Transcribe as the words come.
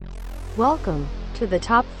Welcome to the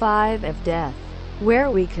top 5 of death,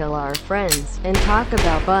 where we kill our friends and talk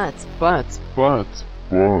about butts.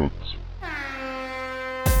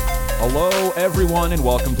 Hello, everyone, and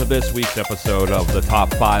welcome to this week's episode of the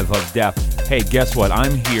Top 5 of Death. Hey, guess what?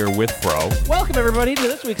 I'm here with Fro. Welcome, everybody, to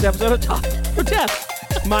this week's episode of Top for Death.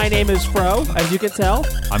 My name is Fro, as you can tell.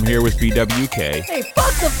 I'm here with BWK. Hey,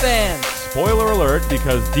 fuck the fans! Spoiler alert,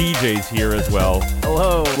 because DJ's here as well.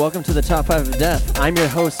 Hello, welcome to the Top 5 of Death. I'm your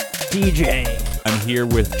host, DJ. I'm here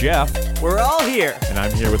with Jeff. We're all here. And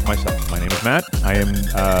I'm here with myself. My name is Matt. I am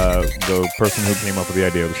the person who came up with the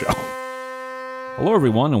idea of the show. Hello,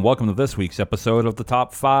 everyone, and welcome to this week's episode of the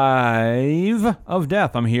Top 5 of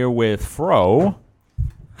Death. I'm here with Fro.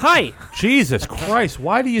 Hi! Jesus Christ,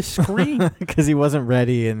 why do you scream? Because he wasn't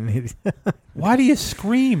ready, and Why do you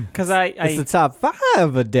scream? Because it's the top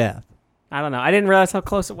 5 of death. I don't know. I didn't realize how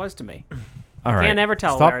close it was to me. All right. Can't ever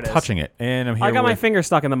tell Stop where it is. touching it. And I'm here I got my with... finger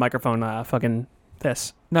stuck in the microphone, fucking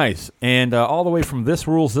this. Nice. And all the way from This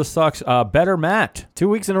Rules, This Sucks, Better Matt. 2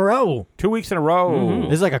 weeks in a row. 2 weeks in a row.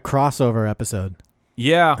 This is like a crossover episode.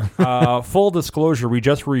 Yeah. Full disclosure, we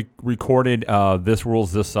just recorded This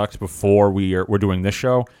Rules, This Sucks before we're doing this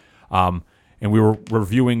show. And we were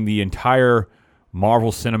reviewing the entire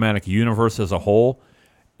Marvel Cinematic Universe as a whole,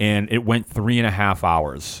 and it went 3.5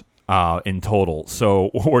 hours in total. So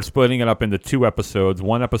we're splitting it up into 2 episodes.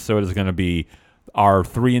 One episode is going to be our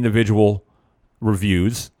 3 individual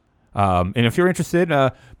reviews. And if you're interested,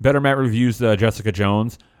 Better Matt reviews Jessica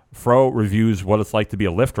Jones. Fro reviews what it's like to be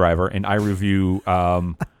a Lyft driver, and I review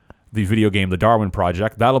the video game The Darwin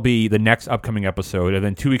Project. That'll be the next upcoming episode, and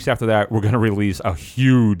then 2 weeks after that, we're going to release a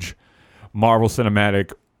huge Marvel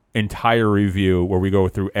Cinematic entire review where we go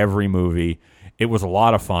through every movie. It was a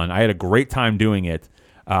lot of fun. I had a great time doing it.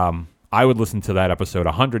 I would listen to that episode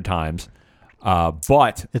 100 times,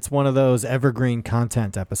 but It's one of those evergreen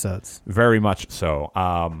content episodes. very much so.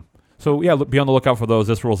 So yeah, be on the lookout for those.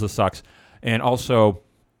 This Rules, This Sucks. And also,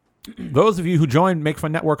 those of you who joined Make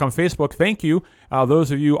Fun Network on Facebook, thank you.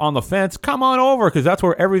 Those of you on the fence, come on over, because that's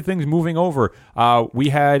where everything's moving over. We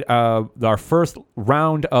had our first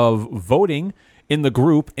round of voting in the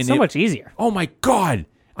group. And So much easier. Oh my God.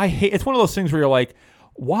 It's one of those things where you're like,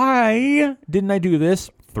 why didn't I do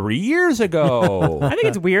this 3 years ago? I think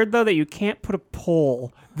it's weird, though, that you can't put a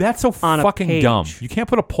poll. That's so on a fucking page. dumb. You can't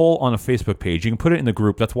put a poll on a Facebook page. You can put it in the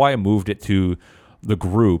group. That's why I moved it to the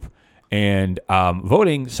group. And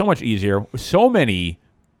voting, so much easier. So many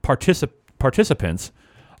participants.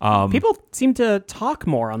 People seem to talk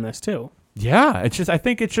more on this, too. Yeah, I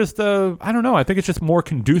think it's just, I don't know. I think it's just more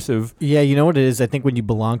conducive. Yeah, you know what it is? I think when you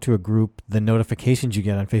belong to a group, the notifications you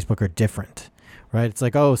get on Facebook are different, right? It's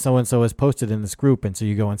like, oh, so-and-so has posted in this group, and so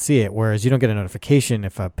you go and see it. Whereas you don't get a notification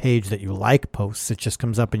if a page that you like posts. It just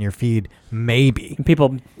comes up in your feed, maybe. And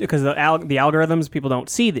people, because the algorithms, people don't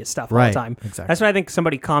see this stuff all Right, the time. exactly. That's why I think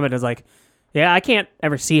somebody commented is like, yeah, I can't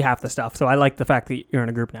ever see half the stuff, so I like the fact that you're in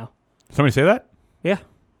a group now. Somebody say that? Yeah.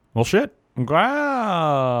 Well, shit. I'm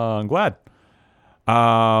glad.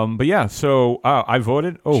 But yeah, so I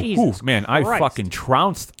voted. Oh, Jesus man, I Christ. fucking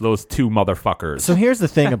trounced those 2 motherfuckers. So here's the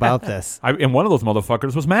thing about this. And one of those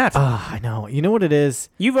motherfuckers was Matt. I know. You know what it is?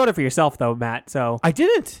 You voted for yourself, though, Matt, so I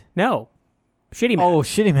didn't. no. Shitty Matt. Oh,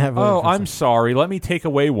 shitty Matt voted Oh, for I'm himself. sorry. Let me take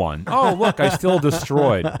away one. Oh, look, I still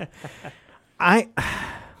destroyed. I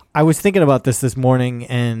was thinking about this morning,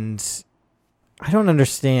 and I don't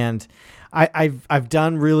understand. I've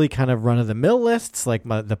done really kind of run of the mill lists, like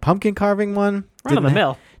the pumpkin carving one. Run of the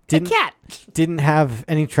mill. Didn't have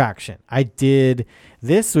any traction. I did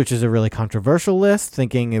this, which is a really controversial list,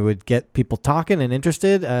 thinking it would get people talking and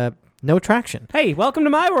interested. No traction. Hey, welcome to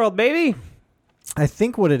my world, baby. I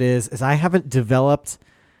think what it is I haven't developed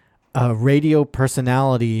a radio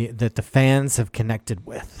personality that the fans have connected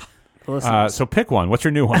with. So pick one. What's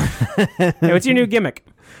your new one? Hey, what's your new gimmick?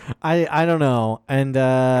 I don't know, and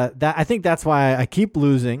that I think that's why I keep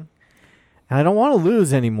losing, and I don't want to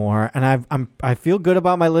lose anymore. And I feel good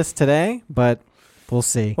about my list today, but we'll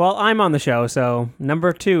see. Well, I'm on the show, so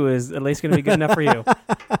number 2 is at least going to be good enough for you.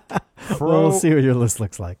 We'll see what your list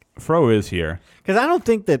looks like. Fro is here. Because I don't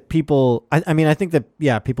think that people. I mean, I think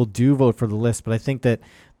that people do vote for the list, but I think that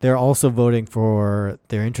they're also voting for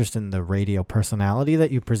their interest in the radio personality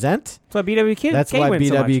that you present. That's why BWK That's why wins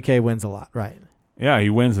so much. BWK wins a lot, right? Yeah, he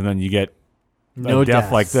wins, and then you get No a death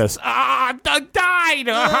deaths. like this. I died.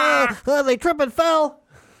 They trip and fell.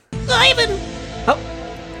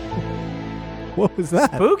 What was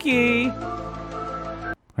that? Spooky.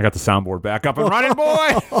 I I got the soundboard back up and running,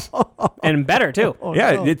 boy. And better, too.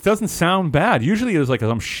 Yeah, it doesn't sound bad. Usually there's like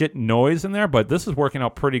some shit noise in there, but this is working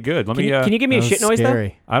out pretty good. Let me. Can you give me a That was shit noise, though?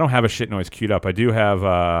 scary. I don't have a shit noise queued up. I do have.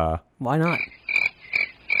 Why not?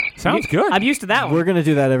 Sounds good. I'm used to that one. We're gonna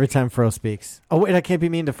do that every time Fro speaks. Oh wait, I can't be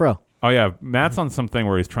mean to Fro. Oh yeah, Matt's on something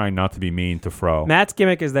where he's trying not to be mean to Fro. Matt's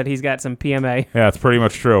gimmick is that he's got some PMA, Yeah, it's pretty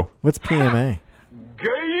much true. What's PMA?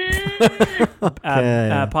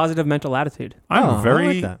 Yeah. positive mental attitude. I'm Oh, I very,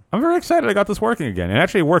 like that. I'm very excited. I got this working again. It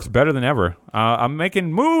actually works better than ever. I'm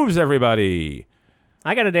making moves, everybody.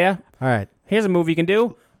 I got an idea. All right. Here's a move you can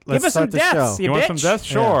do. Let's Give us some start the deaths, show. you You want bitch. some deaths?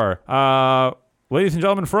 Sure. Ladies and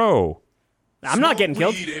gentlemen, Fro. I'm not getting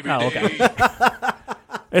killed. Oh, okay.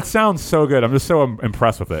 It sounds so good. I'm just so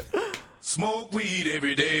impressed with it. Smoke weed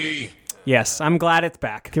every day. Yes, I'm glad it's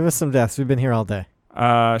back. Give us some deaths. We've been here all day.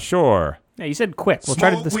 Sure. Yeah, you said quick. We'll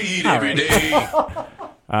try to. Smoke weed All every right.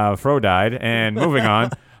 day. Fro died, and moving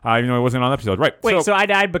on. Even though he wasn't on the episode. Right. Wait, so I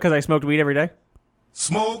died because I smoked weed every day?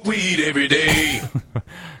 Smoke weed every day.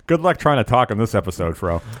 good luck trying to talk in this episode,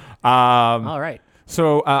 Fro. All right.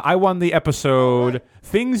 So I won the episode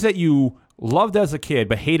Things That You Loved as a Kid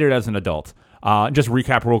but Hated as an Adult. Just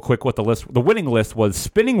recap real quick what the list. The winning list was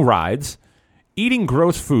spinning rides, eating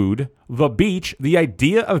gross food, the beach, the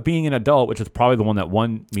idea of being an adult, which is probably the one that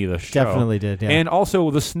won me the show. Definitely did, yeah. And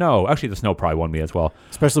also the snow. Actually, the snow probably won me as well.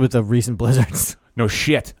 Especially with the recent blizzards. No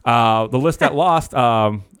shit. The list that lost,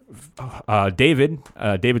 David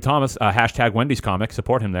Thomas, hashtag Wendy's Comic,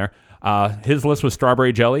 support him there. His list was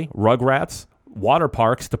strawberry jelly, Rugrats, water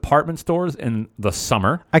parks, department stores in the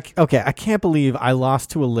summer. I can't believe I lost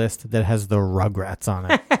to a list that has the Rugrats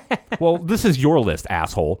on it. Well, this is your list,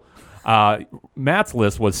 asshole. Matt's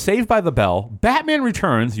list was Saved by the Bell, Batman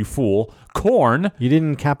Returns, you fool, Corn, You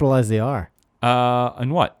didn't capitalize the R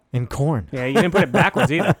and what? in corn. Yeah, you didn't put it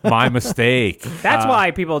backwards either. My mistake. That's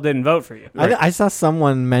why people didn't vote for you. I saw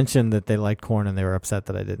someone mention that they liked corn and they were upset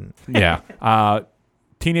that I didn't. Yeah.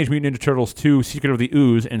 Teenage Mutant Ninja Turtles 2, Secret of the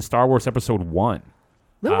Ooze, and Star Wars Episode 1.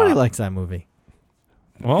 Nobody likes that movie.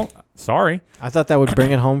 Well, sorry. I thought that would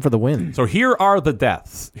bring it home for the win. So here are the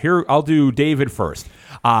deaths. Here, I'll do David first.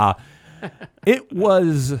 It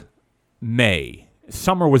was May.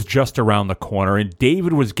 Summer was just around the corner, and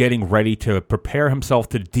David was getting ready to prepare himself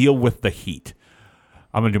to deal with the heat.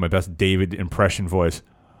 I'm going to do my best David impression voice.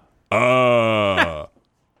 It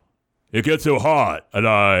gets so hot, and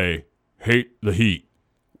I hate the heat.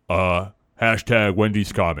 Hashtag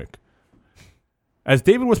Wendy's Comic. As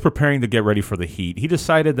David was preparing to get ready for the heat, he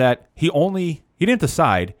decided that he didn't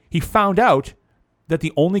decide, he found out that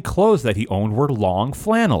the only clothes that he owned were long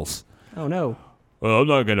flannels. Oh, no. Well, I'm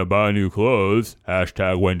not going to buy new clothes.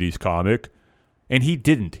 Hashtag Wendy's Comic. And he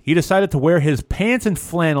didn't. He decided to wear his pants and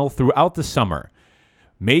flannel throughout the summer.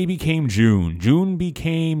 May became June. June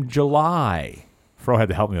became July. Fro had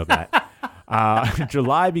to help me with that.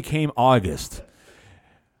 July became August.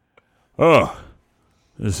 Oh,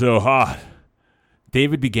 it's so hot.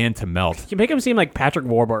 David began to melt. You make him seem like Patrick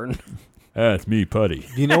Warburton. That's me, Putty.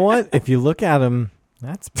 You know what? If you look at him,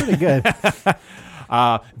 that's pretty good.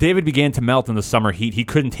 David began to melt in the summer heat. He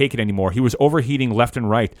couldn't take it anymore. He was overheating left and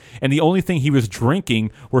right. And the only thing he was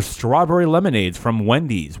drinking were strawberry lemonades from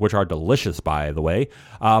Wendy's, which are delicious, by the way.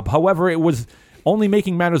 However, it was only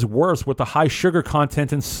making matters worse with the high sugar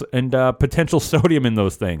content and potential sodium in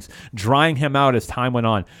those things, drying him out as time went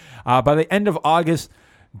on. By the end of August,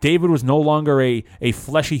 David was no longer a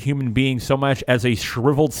fleshy human being so much as a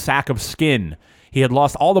shriveled sack of skin. He had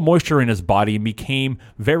lost all the moisture in his body and became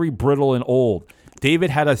very brittle and old.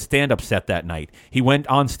 David had a stand-up set that night. He went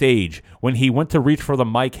on stage. When he went to reach for the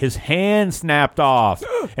mic, his hand snapped off.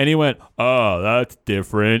 And he went, "Oh, that's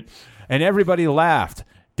different." And everybody laughed.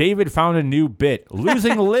 David found a new bit.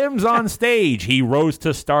 Losing limbs on stage, he rose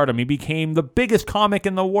to stardom. He became the biggest comic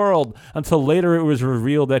in the world until later it was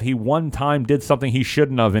revealed that he one time did something he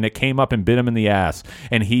shouldn't have, and it came up and bit him in the ass.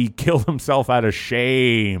 And he killed himself out of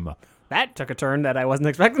shame. That took a turn that I wasn't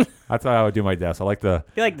expecting. That's how I would do my death. I like the...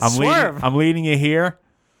 You like the swerve. I'm leading you here.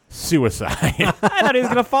 Suicide. I thought he was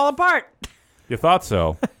going to fall apart. You thought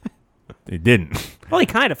so. It didn't. Well, he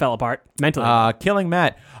kind of fell apart mentally. Killing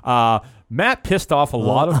Matt. Matt pissed off a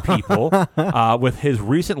lot of people with his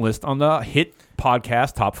recent list on the hit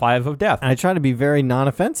podcast Top 5 of Death. I try to be very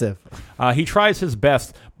non-offensive. He tries his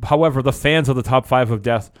best. However, the fans of the Top 5 of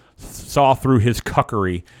Death saw through his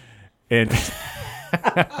cuckery. And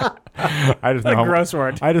I just know gross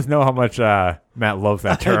word. I just know how much Matt loves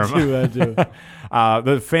that term. I do.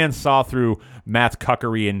 The fans saw through Matt's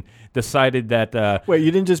cuckery and decided that... Wait,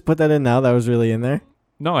 you didn't just put that in now? That was really in there?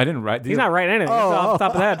 No, I didn't write. He's not writing anything. It's off the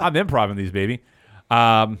top of the head. I'm improvising these, baby.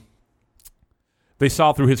 They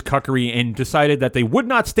saw through his cuckery and decided that they would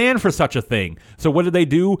not stand for such a thing. So what did they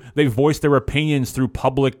do? They voiced their opinions through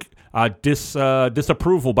public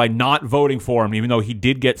disapproval by not voting for him, even though he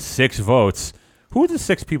did get 6 votes. Who are the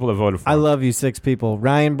 6 people that voted for him? I love you 6 people.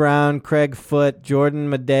 Ryan Brown, Craig Foote,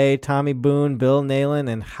 Jordan Madej, Tommy Boone, Bill Nalen,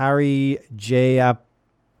 and Hari Jayaprakash.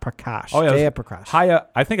 Oh, yeah. Jayaprakash.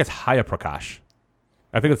 I think it's Haya Prakash.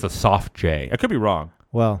 I think it's a soft J. I could be wrong.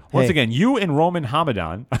 Well, Once hey, again, you and Roman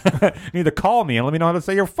Hamadan need to call me and let me know how to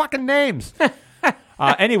say your fucking names.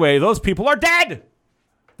 Anyway, those people are dead.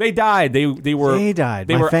 They died. They died.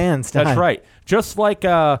 My fans died. That's right. Just like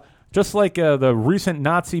the recent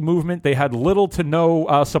Nazi movement, they had little to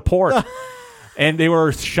no support, and they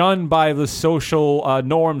were shunned by the social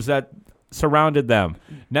norms that surrounded them.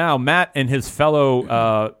 Now, Matt and his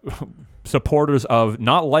fellow supporters of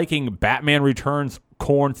not liking Batman Returns,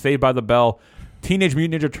 Korn, Saved by the Bell, Teenage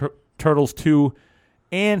Mutant Ninja Turtles 2,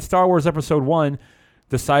 and Star Wars Episode 1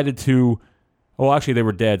 decided to... Well, actually, they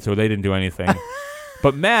were dead, so they didn't do anything.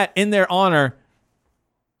 But Matt, in their honor,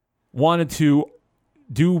 wanted to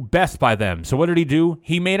do best by them. So what did he do?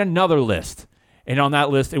 He made another list. And on that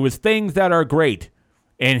list, it was things that are great.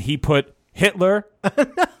 And he put Hitler,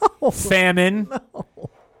 famine,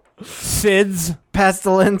 SIDS.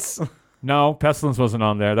 Pestilence. No, pestilence wasn't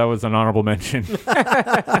on there. That was an honorable mention. So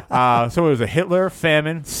it was a Hitler,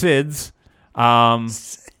 famine, SIDS.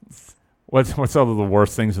 What's all of the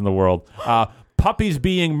worst things in the world? Puppies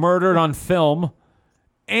being murdered on film,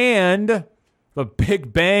 and the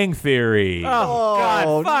Big Bang Theory. Oh,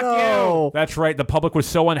 God, fuck no. you. That's right. The public was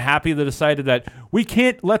so unhappy they decided that we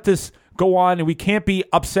can't let this go on and we can't be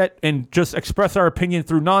upset and just express our opinion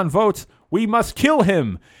through non-votes. We must kill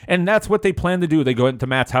him. And that's what they plan to do. They go into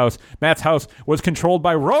Matt's house. Matt's house was controlled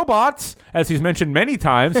by robots, as he's mentioned many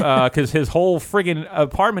times, because his whole friggin'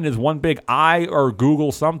 apartment is one big I or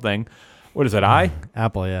Google something. What is it, I?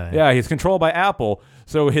 Apple, yeah. Yeah, he's controlled by Apple.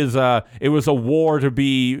 So it was a war to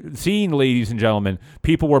be seen, ladies and gentlemen.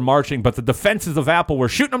 People were marching, but the defenses of Apple were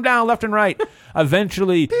shooting them down left and right.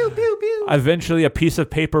 Eventually, a piece of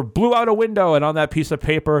paper blew out a window, and on that piece of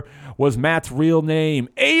paper was Matt's real name,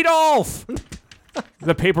 Adolf.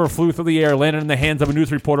 The paper flew through the air, landed in the hands of a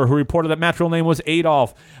news reporter who reported that Matt's real name was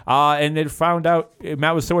Adolf. And it found out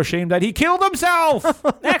Matt was so ashamed that he killed himself.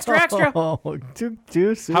 Extra. Oh, two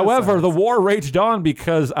suicides. However, the war raged on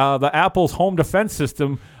because the Apple's home defense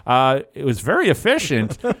system it was very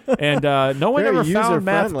efficient, and no one Very ever found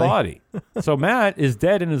Matt's user-friendly. body. So Matt is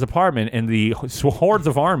dead in his apartment, and the hordes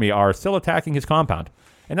of army are still attacking his compound.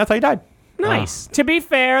 And that's how he died. Nice. To be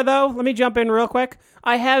fair, though, let me jump in real quick.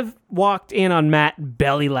 I have walked in on Matt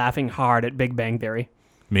belly laughing hard at Big Bang Theory.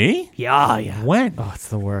 Me? Yeah. When? Oh, it's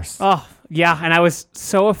the worst. Oh, yeah, and I was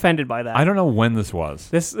so offended by that. I don't know when this was.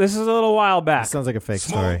 This is a little while back. Sounds like a fake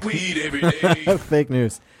story. Smoke weed every day. Fake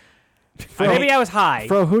news. Maybe I was high.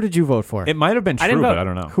 Fro, who did you vote for? It might have been I true, didn't but vote. I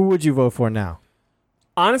don't know. Who would you vote for now?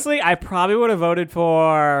 Honestly, I probably would have voted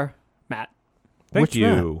for Matt. Thank Which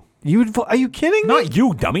you. You would vote? Are you kidding me? Not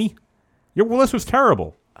you, dummy. Your list was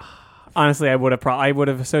terrible. Honestly, I would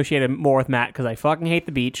have associated more with Matt because I fucking hate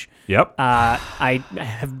the beach. Yep. I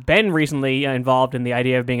have been recently involved in the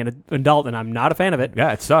idea of being an adult, and I'm not a fan of it.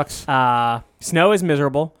 Yeah, it sucks. Snow is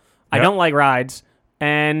miserable. I Yep. don't like rides,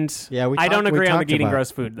 and Yeah, I don't agree on the eating about-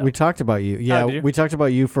 gross food, though. We talked about you. Yeah, did you? we talked about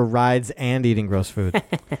you for rides and eating gross food.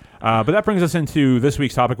 But that brings us into this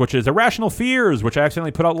week's topic, which is irrational fears, which I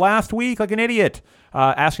accidentally put out last week like an idiot,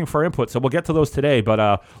 asking for input. So we'll get to those today.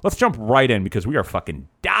 But let's jump right in because we are fucking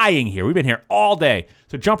dying here. We've been here all day.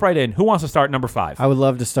 So jump right in. Who wants to start number 5? I would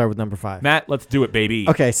love to start with number 5. Matt, let's do it, baby.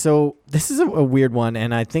 Okay, so this is a weird one,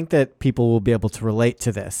 and I think that people will be able to relate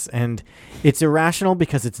to this. And it's irrational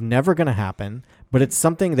because it's never going to happen, but it's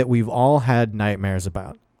something that we've all had nightmares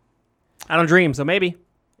about. I don't dream, so maybe.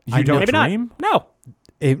 You don't Maybe dream? not. No.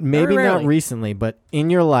 Maybe Very not rarely. recently, but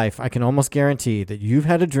in your life, I can almost guarantee that you've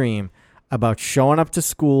had a dream about showing up to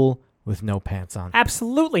school with no pants on.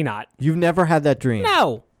 Absolutely not. You've never had that dream.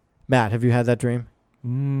 No. Matt, have you had that dream?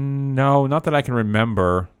 No, not that I can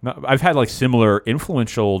remember. No, I've had like similar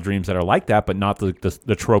influential dreams that are like that, but not the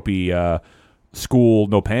tropey school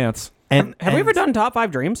no pants. And Have we ever done top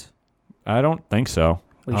 5 dreams? I don't think so.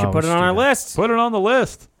 We should Oh, put we it on should our do that. list. Put it on the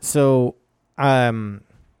list. So,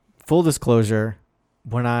 full disclosure,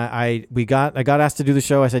 when I got asked to do the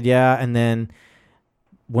show, I said yeah, and then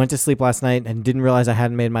went to sleep last night and didn't realize I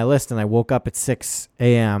hadn't made my list, and I woke up at 6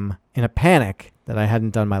 a.m. in a panic that I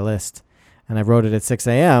hadn't done my list, and I wrote it at 6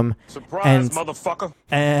 a.m. Surprise, And- motherfucker.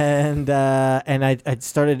 and I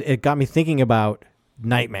started. It got me thinking about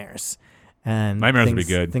nightmares and Nightmares would be things,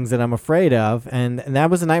 good. things that I'm afraid of, and that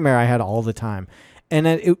was a nightmare I had all the time. And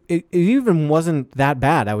then it even wasn't that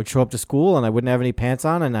bad. I would show up to school and I wouldn't have any pants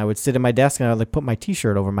on, and I would sit at my desk and I would like put my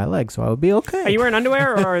T-shirt over my leg, so I would be okay. Are you wearing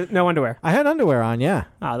underwear or no underwear? I had underwear on, yeah.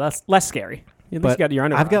 Oh, that's less scary. At least But you got your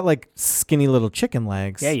underwear. I've got like skinny little chicken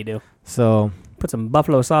legs. Yeah, you do. So, Put some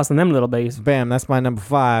buffalo sauce on them little babies. bam, that's my number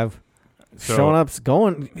 5. So- Showing up's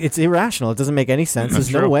going. It's irrational. It doesn't make any sense. That's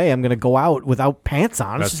There's no true. way I'm going to go out without pants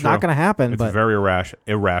on. That's It's just not true. going to happen. It's But very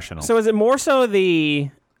irrational. So is it more so the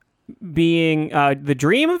being the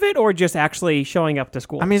dream of it, or just actually showing up to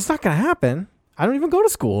school? I mean, it's not going to happen. I don't even go to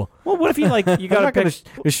school. well, what if you like you I'm got not to going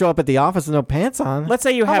to show up at the office with no pants on. Let's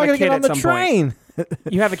say you How have am I a gonna kid get on at the some train? point.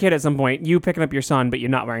 You have a kid at some point. You picking up your son, but you're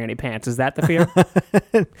not wearing any pants. Is that the fear?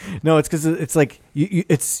 No, it's because it's like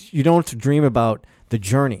you don't dream about the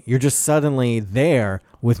journey. You're just suddenly there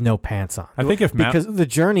with no pants on. I think if Matt, Because the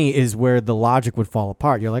journey is where the logic would fall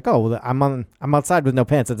apart. You're like, oh, well, I'm outside with no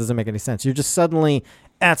pants. That doesn't make any sense. You're just suddenly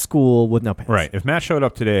at school with no pants. right, if Matt showed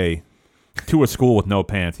up today to a school with no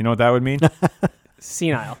pants, you know what that would mean?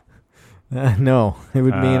 Senile. No, it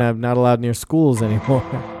would mean I'm not allowed near schools anymore.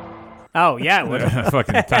 Oh yeah, it would.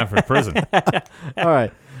 Fucking time for prison. All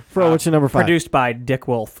right, Fro, what's your number 5? Produced by Dick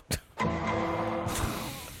Wolf.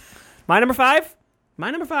 My number 5. My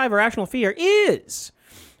number 5 irrational fear is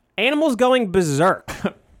animals going berserk.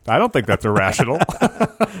 I don't think that's irrational.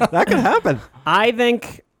 That could happen. I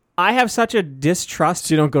think I have such a distrust.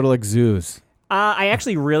 So you don't go to like zoos. I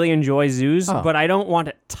actually really enjoy zoos, Oh. but I don't want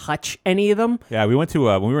to touch any of them. Yeah, we went to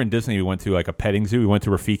when we were in Disney. We went to like a petting zoo. We went to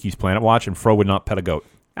Rafiki's Planet Watch, and Fro would not pet a goat.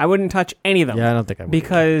 I wouldn't touch any of them. Yeah, I don't think I would.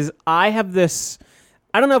 Because I have this.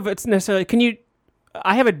 I don't know if it's necessarily.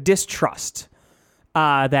 I have a distrust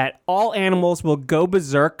that all animals will go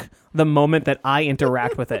berserk the moment that I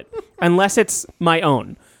interact with it, unless it's my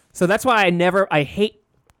own. So that's why I hate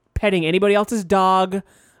petting anybody else's dog.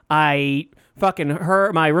 My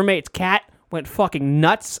roommate's cat went fucking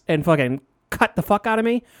nuts and fucking cut the fuck out of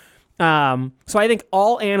me. So I think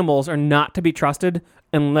all animals are not to be trusted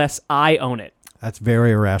unless I own it. That's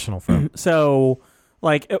very irrational, Fro. So,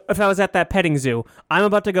 like, if I was at that petting zoo, I'm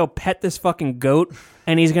about to go pet this fucking goat,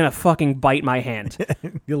 and he's gonna fucking bite my hand.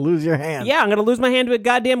 You'll lose your hand. Yeah, I'm gonna lose my hand to a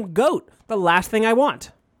goddamn goat. The last thing I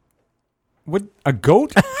want. What, a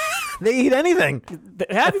goat? They eat anything.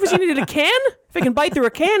 Have you ever seen it in a can? If it can bite through a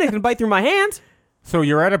can, it can bite through my hand. So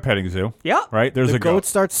you're at a petting zoo, Yeah. right? There's The a goat goat.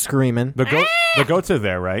 starts screaming. The goats are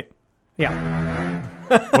there, right? Yeah.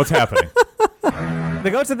 What's happening? The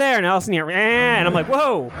goats are there, and all of a sudden you're, and I'm like,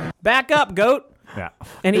 whoa, back up, goat. Yeah.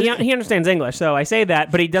 And he understands English, so I say that,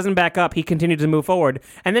 but he doesn't back up. He continues to move forward.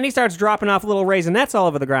 And then he starts dropping off little raisinets all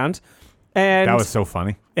over the ground. And That was so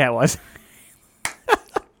funny. Yeah, it was.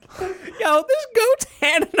 Yo, this goat's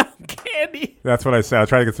handing out candy. That's what I said. I was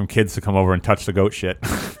trying to get some kids to come over and touch the goat shit.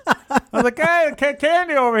 I was like, hey,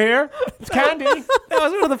 candy over here. It's candy. That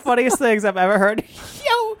was one of the funniest things I've ever heard.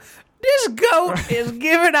 Yo, this goat is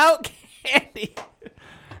giving out candy.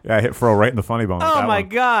 Yeah, I hit Fro right in the funny bone. with Oh that my one.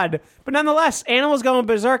 God. But nonetheless, animals going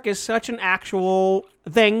berserk is such an actual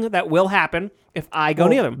thing that will happen if I go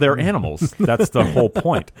near them. They're animals. That's the whole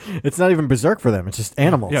point. It's not even berserk for them. It's just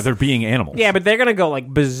animals. Yeah, they're being animals. Yeah, but they're going to go like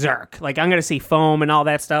berserk. Like I'm going to see foam and all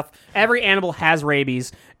that stuff. Every animal has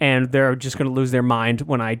rabies, and they're just going to lose their mind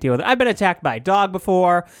when I deal with it. I've been attacked by a dog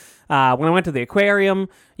before. When I went to the aquarium,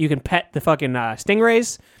 you can pet the fucking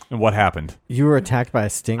stingrays. And what happened? You were attacked by a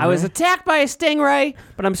stingray? I was attacked by a stingray,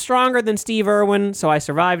 but I'm stronger than Steve Irwin, so I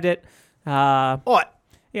survived it. What?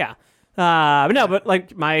 Yeah. But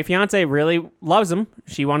like my fiance really loves him.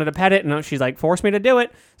 She wanted to pet it, and she's like forced me to do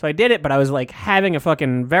it. So I did it, but I was like having a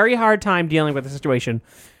fucking very hard time dealing with the situation.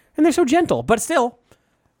 And they're so gentle, but still.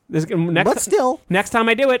 Next time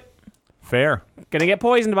I do it, Fair. gonna get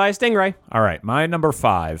poisoned by a stingray. All right, my number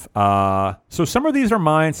 5. So some of these are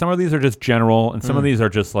mine, some of these are just general, and some of these are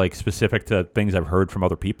just like specific to things I've heard from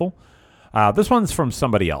other people. This one's from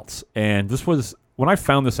somebody else, and this was when I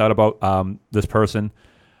found this out about this person.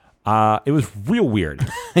 It was real weird.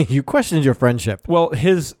 You questioned your friendship. Well,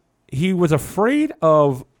 he was afraid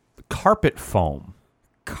of carpet foam.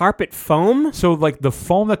 Carpet foam? So like the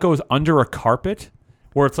foam that goes under a carpet,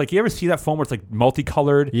 where it's like, you ever see that foam where it's like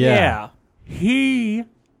multicolored? Yeah. He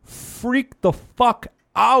freaked the fuck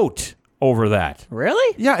out over that.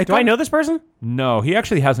 Really? Yeah, Do I know this person? No, he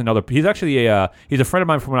actually has another. He's actually he's a friend of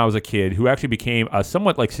mine from when I was a kid who actually became a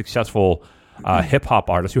somewhat like successful hip hop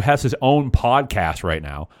artist who has his own podcast right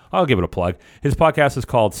now. I'll give it a plug. His podcast is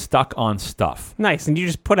called Stuck on Stuff. Nice. And you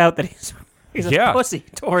just put out that he's a Yeah. pussy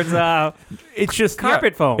towards It's just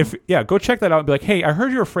Carpet foam. Go check that out and be like, hey, I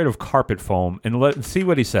heard you're afraid of carpet foam, and see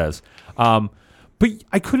what he says. But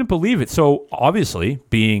I couldn't believe it. So obviously,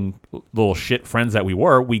 being little shit friends that we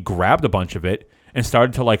were, we grabbed a bunch of it and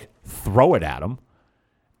started to like throw it at him.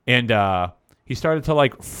 And he started to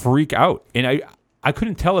like freak out. And I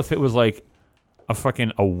couldn't tell if it was like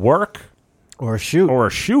a work Or a shoot. or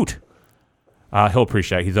a shoot. He'll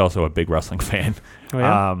appreciate it. He's also a big wrestling fan. Oh,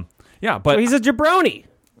 yeah? Yeah, but So he's a jabroni.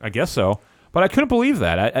 I guess so. But I couldn't believe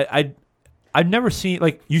that. I've never seen,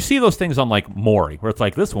 like, you see those things on, like, Maury, where it's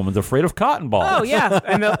like, this woman's afraid of cotton balls. Oh, yeah.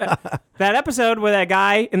 And that episode where that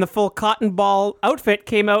guy in the full cotton ball outfit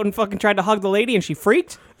came out and fucking tried to hug the lady and she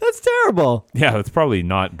freaked? That's terrible. Yeah, that's probably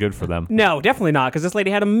not good for them. No, definitely not, because this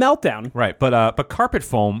lady had a meltdown. Right, but carpet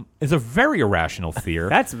foam is a very irrational fear.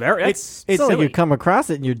 That's It's silly. like you come across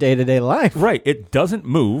it in your day-to-day life. Right, it doesn't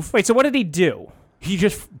move. Wait, so what did he do? He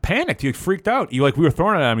just panicked. He freaked out. We were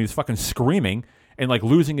throwing it at him. He was fucking screaming and, like,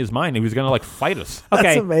 losing his mind. He was going to, like, fight us. Okay.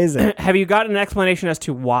 That's amazing. Have you gotten an explanation as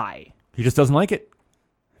to why? He just doesn't like it.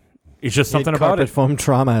 It's just something about carpet it. foam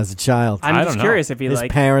trauma as a child. I'm I just don't know. curious if he, His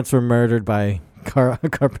like... parents were murdered by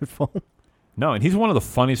carpet foam. No, and he's one of the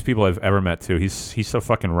funniest people I've ever met, too. He's so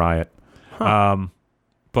fucking riot. But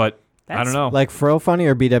I That's don't know. Like Fro funny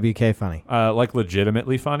or BWK funny? Like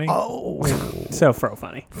legitimately funny. Oh, So fro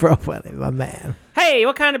funny. Fro funny, my man. Hey,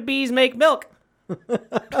 what kind of bees make milk?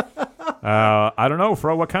 I don't know,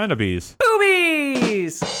 Fro. What kind of bees?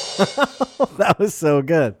 Boobies! That was so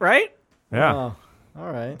good. Right? Yeah. Oh,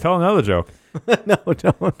 all right. Tell another joke. No,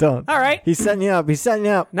 don't. All right. He's setting you up.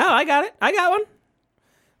 No, I got it. I got one.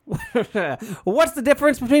 What's the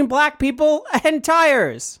difference between black people and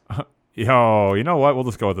tires? Yo, you know what? We'll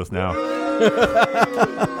just go with this now.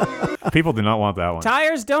 People do not want that one.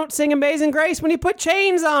 Tires don't sing Amazing Grace when you put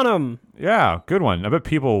chains on them. Yeah, good one. I bet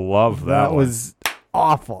people love that That one. was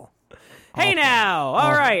awful. Hey now.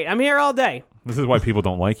 All right. I'm here all day. This is why people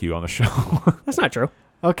don't like you on the show. That's not true.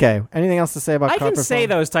 Okay. Anything else to say about I can carpet say foam?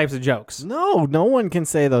 those types of jokes. No one can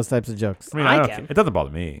say those types of jokes. I mean, I don't can. It doesn't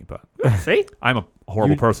bother me, but See? I'm a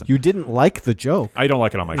horrible person. You didn't like the joke. I don't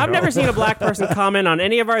like it on my show. I've never seen a black person comment on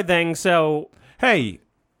any of our things, so Hey,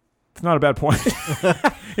 it's not a bad point.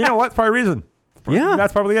 You know what? It's probably a reason. Yeah.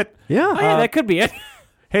 That's probably it. Yeah. oh, yeah, that could be it.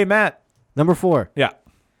 Hey, Matt. Number 4. Yeah.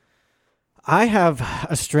 I have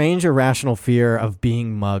a strange irrational fear of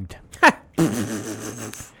being mugged.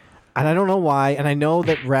 And I don't know why. And I know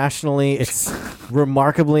that rationally it's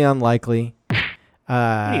remarkably unlikely.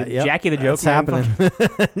 Yep, Jackie the Joke it's Man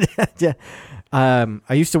happening. Yeah.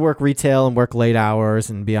 I used to work retail and work late hours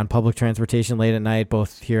and be on public transportation late at night,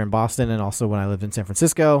 both here in Boston and also when I lived in San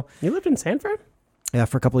Francisco. You lived in San Fran? Yeah,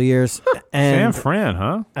 for a couple of years. San And Fran,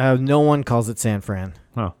 huh? no one calls it San Fran.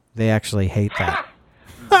 Oh. They actually hate that.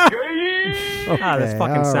 Ah, this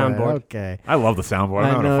fucking all right, soundboard. Okay. I love the soundboard. I'm I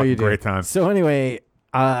having a know fucking you do. great time. So anyway,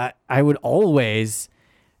 I would always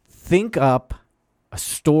think up a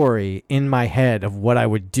story in my head of what I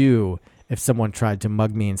would do if someone tried to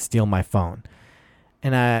mug me and steal my phone.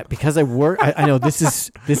 And because I work, I know this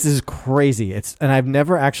is crazy. And I've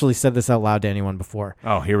never actually said this out loud to anyone before.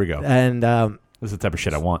 Oh, here we go. And This is the type of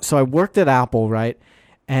shit I want. so I worked at Apple, right?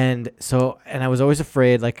 And I was always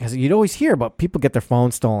afraid, like, 'cause you'd always hear about people get their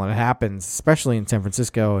phones stolen. It happens, especially in San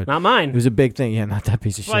Francisco. And Not it mine. was a big thing. Yeah, not that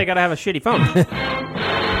piece of That's why you shit. got to have a shitty phone.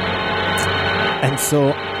 And so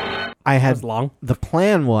I had That's long. the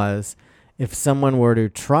plan was if someone were to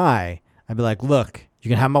try, I'd be like, look, you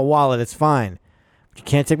can have my wallet. It's fine. But you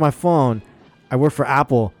can't take my phone. I work for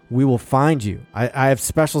Apple. We will find you. I have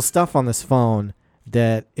special stuff on this phone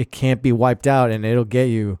that it can't be wiped out and it'll get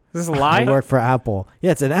you. Is this a lie? I work for Apple.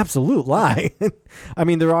 Yeah, it's an absolute lie. I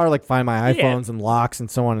mean, there are like Find My Yeah. iPhones and locks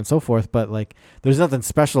and so on and so forth, but like, there's nothing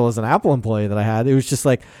special as an Apple employee that I had. It was just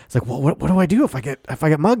like, it's like, well, what do I do if I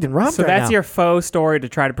get mugged and robbed? So right that's now? your faux story to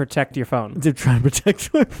try to protect your phone. To try and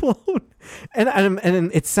protect my phone, and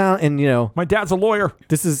it sound and you know My dad's a lawyer.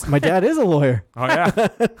 this is my dad is a lawyer, Oh, yeah.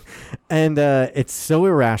 and it's so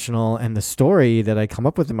irrational, and the story that I come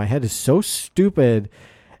up with in my head is so stupid.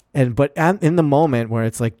 But in the moment where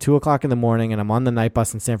it's like 2:00 in the morning and I'm on the night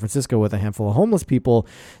bus in San Francisco with a handful of homeless people,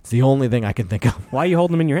 it's the only thing I can think of. Why are you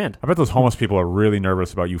holding them in your hand? I bet those homeless people are really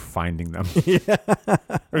nervous about you finding them. They're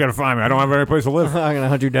going to find me. I don't have any place to live. I'm gonna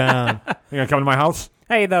hunt you down. You're going to come to my house?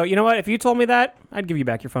 Hey, though, you know what? If you told me that, I'd give you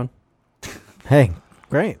back your phone. Hey,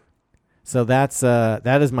 great. So that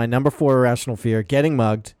is my number 4 irrational fear: getting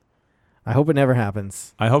mugged. I hope it never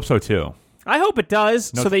happens. I hope so, too. I hope it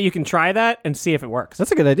does, No. so that you can try that and see if it works.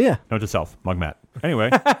 That's a good idea. Note to self. Mug Matt. Anyway.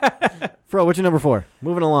 Fro, what's your number 4?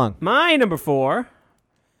 Moving along. My number 4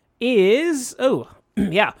 is... Oh,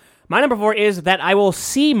 yeah. My number 4 is that I will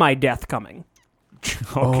see my death coming.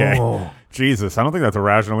 Okay. Oh. Jesus. I don't think that's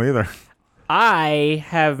irrational either. I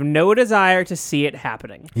have no desire to see it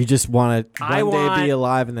happening. You just want to I one day want- be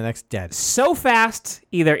alive and the next dead. So fast,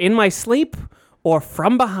 either in my sleep or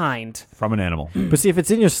from behind. From an animal. But see, if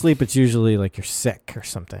it's in your sleep, it's usually like you're sick or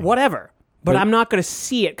something. Whatever. But I'm not going to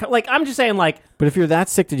see it. Like, I'm just saying, like, But if you're that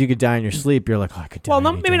sick that you could die in your sleep, you're like, oh, I could die. well, no,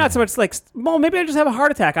 any maybe day not so now. much like, well, maybe I just have a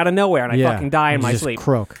heart attack out of nowhere and I fucking die in and you my just sleep.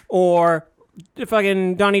 Croak. Or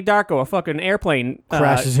fucking Donnie Darko, a fucking airplane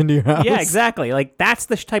Crashes into your house. Yeah, exactly. Like, that's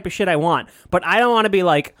the type of shit I want. But I don't want to be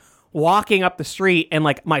like walking up the street and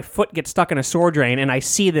like my foot gets stuck in a sewer drain and I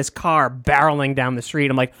see this car barreling down the street.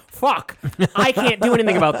 I'm like, fuck, I can't do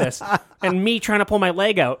anything about this. And me trying to pull my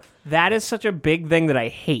leg out. That is such a big thing that I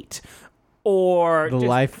hate. Or The just-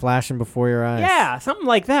 life flashing before your eyes. yeah, something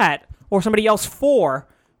like that. Or somebody yells 4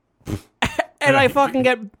 and I fucking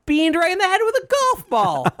get beamed right in the head with a golf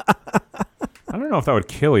ball. I don't know if that would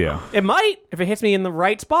kill you. It might if it hits me in the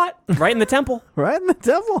right spot, right in the temple. Right in the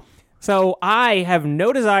devil. So I have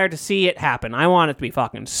no desire to see it happen. I want it to be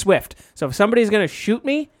fucking swift. So if somebody's going to shoot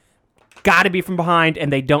me, got to be from behind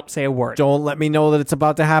and they don't say a word. Don't let me know that it's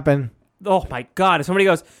about to happen. Oh my God. If somebody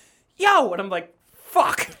goes, yo, and I'm like,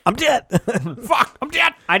 fuck, I'm dead. fuck, I'm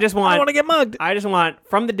dead. I just want, I want to get mugged. I just want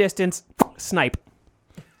from the distance, snipe.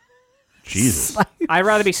 Jesus. I'd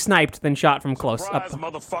rather be sniped than shot from close up.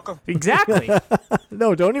 motherfucker. Exactly.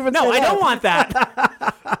 No, don't even No, say I that. don't want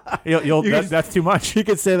that. That's too much. You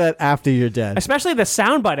could say that after you're dead. Especially the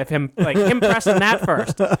soundbite of him, like him pressing that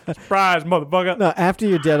first. Surprise, motherfucker. No, after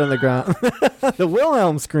you're dead on the ground. The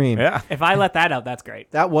Wilhelm scream. Yeah. If I let that out, that's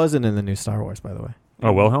great. That wasn't in the new Star Wars, by the way.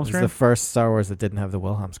 Oh, Wilhelm It's scream? the first Star Wars that didn't have the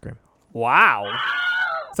Wilhelm scream. Wow.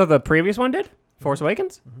 So the previous one did? Force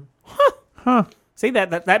Awakens? Huh. See,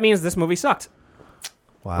 that means this movie sucked.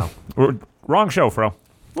 Wow. Wrong show, Fro.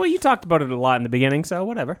 Well, you talked about it a lot in the beginning, so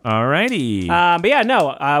whatever. Alrighty. But yeah,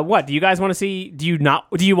 no. What do you guys want to see? Do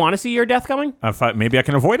you want to see your death coming? Maybe I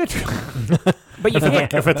can avoid it. But you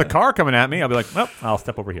can't. If it's a car coming at me, I'll be like, well, I'll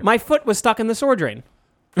step over here. My foot was stuck in the sewer drain.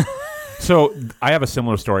 So I have a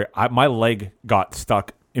similar story. My leg got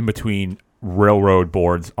stuck in between railroad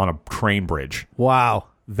boards on a train bridge. Wow.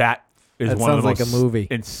 That is That one of the sounds like most a movie.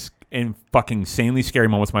 in fucking insanely scary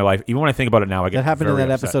moments of my life. Even when I think about it now, I get That happened in very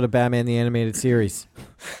that upset. episode of Batman the Animated Series.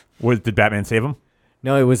 Did Batman save him?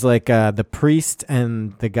 No, it was like the priest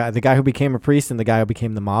and the guy who became a priest and the guy who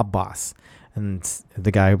became the mob boss. And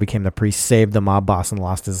the guy who became the priest saved the mob boss and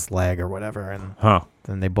lost his leg or whatever. And Huh.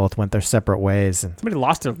 then they both went their separate ways. And Somebody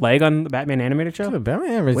lost a leg on the Batman animated show. the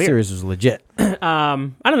Batman Animated Weird. Series was legit. I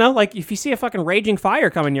don't know. Like if you see a fucking raging fire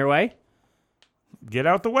coming your way, Get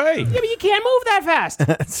out the way. yeah, but you can't move that fast.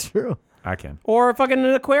 That's true. I can. Or fucking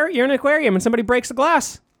an aquarium. You're in an aquarium and somebody breaks the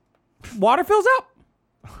glass. Water fills up.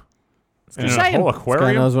 In Just a saying. whole This guy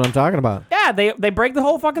aquarium. knows what I'm talking about. Yeah, they break the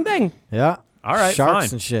whole fucking thing. Yeah. All right, Sharks fine.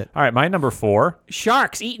 and shit. All right, my number 4.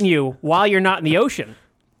 Sharks eating you while you're not in the ocean.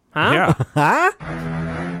 Huh? Yeah.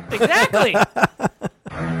 Huh? Exactly.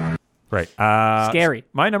 Right. Scary.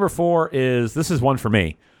 My number 4 is, this is one for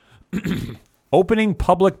me. Opening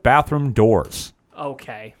public bathroom doors.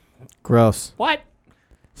 Okay. Gross. What?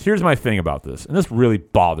 Here's my thing about this, and this really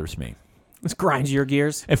bothers me. This grinds your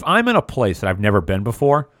gears. If I'm in a place that I've never been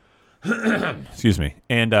before, excuse me,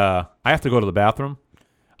 and I have to go to the bathroom,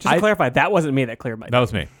 Just to clarify, that wasn't me that cleared my that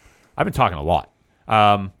was me. I've been talking a lot.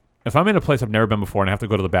 If I'm in a place I've never been before and I have to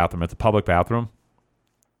go to the bathroom, it's a public bathroom,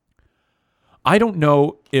 I don't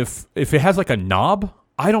know if it has like a knob.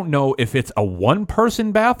 I don't know if it's a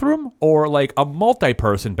one-person bathroom or like a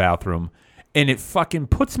multi-person bathroom, and it fucking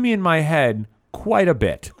puts me in my head quite a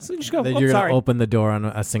bit. So just go. That Oh, you're sorry. going to open the door on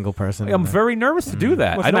a single person. I'm very nervous to do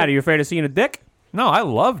that. What's I the don't- matter? You afraid of seeing a dick? No, I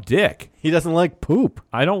love dick. He doesn't like poop.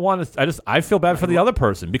 I don't want to. I feel bad for the other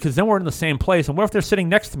person because then we're in the same place. And what if they're sitting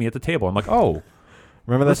next to me at the table? I'm like, oh,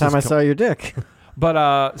 Remember that This time is I saw your dick?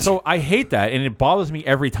 but so I hate that, and it bothers me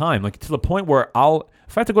every time. Like to the point where if I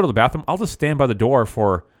have to go to the bathroom, I'll just stand by the door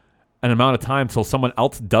for an amount of time till someone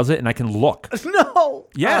else does it, and I can look. No.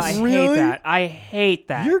 Yes, I Really? hate that. I hate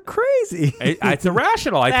that. You're crazy. it's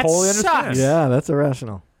irrational. I That totally understand. sucks. Yeah, that's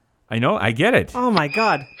irrational. I know. I get it. Oh my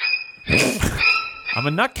god. I'm a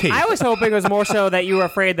nutcase. I was hoping it was more so that you were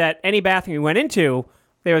afraid that any bathroom you went into,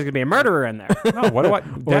 there was going to be a murderer in there. No, what do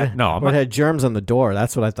I? No, I'm Or it not. had germs on the door.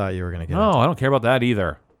 That's what I thought you were going to get. No, I don't care about that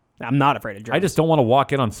either. I'm not afraid of germs. I just don't want to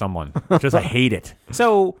walk in on someone. Just I hate it.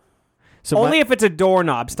 So So only if it's a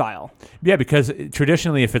doorknob style. Yeah, because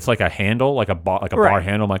traditionally, if it's like a handle, like a bar Right.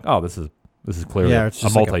 handle, I'm like, oh, this is clearly yeah, it's a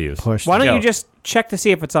just like multi-use. push. Why don't Yeah. you just check to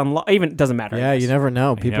see if it's unlocked? Even it doesn't matter. Yeah, you never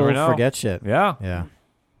know. People never know. forget shit. Yeah. Yeah.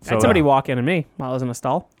 I had somebody walk in on me while I was in a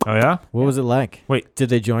stall. Oh yeah. What was it like? Wait. Did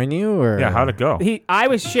they join you or? Yeah. How'd it go? I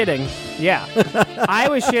was shitting. Yeah. I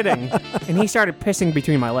was shitting, and he started pissing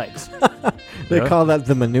between my legs. They Yeah. call that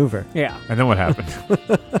the maneuver. Yeah. And then what happened?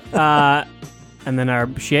 And then our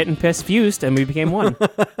shit and piss fused, and we became one.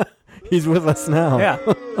 He's with us now. Yeah.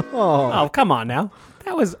 Oh. Oh, come on now.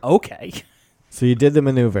 That was okay. So you did the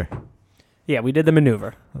maneuver. Yeah, we did the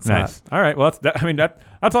maneuver. That's Nice. All right. Well,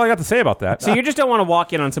 that's all I got to say about that. So you just don't want to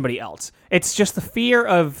walk in on somebody else. It's just the fear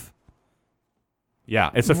of Yeah,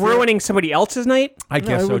 it's a ruining somebody else's night. I No,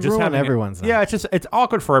 guess it so. would Just ruin having everyone's night. Yeah, it's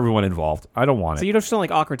awkward for everyone involved. I don't want So it. you just don't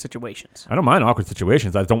like awkward situations. I don't mind awkward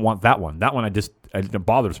situations. I don't want that one. That one, it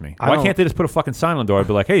bothers me. I Why don't- can't they just put a fucking sign on the door? I'd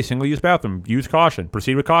be like, hey, single-use bathroom. Use caution.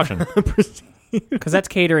 Proceed with caution. Because that's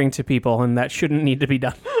catering to people, and that shouldn't need to be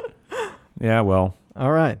done. Yeah. Well,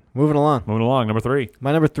 All right. Moving along. moving along. Number 3.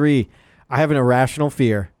 My number 3, I have an irrational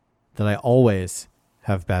fear that I always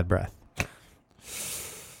have bad breath.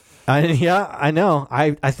 I know.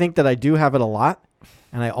 I think that I do have it a lot,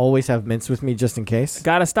 and I always have mints with me just in case.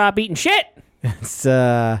 Gotta stop eating shit. It's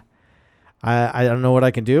I don't know what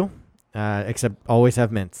I can do, except always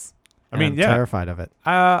have mints. I mean, I'm yeah. terrified of it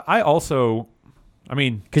I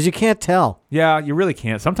mean, because you can't tell. yeah, you really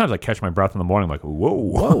can't. Sometimes I catch my breath in the morning, like,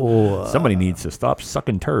 whoa, somebody needs to stop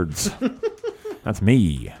sucking turds. That's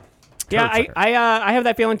me. Yeah, Turd I have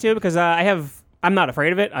that feeling too because I'm not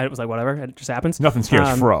afraid of it. I was like, whatever, it just happens. Nothing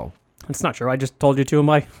scares Fro. It's not true. I just told you two of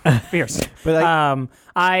my fears. But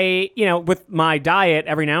With my diet,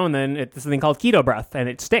 every now and then, it's this thing called keto breath, and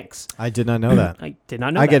it stinks. I did not know that. I did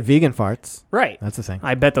not know I that. get vegan farts. Right. That's the thing.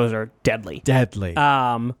 I bet those are deadly. Deadly.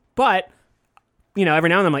 But, every now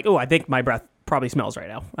and then I'm like, oh, I think my breath probably smells right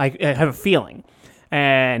now. I have a feeling.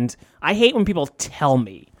 And I hate when people tell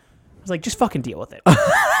me. I was like, just fucking deal with it.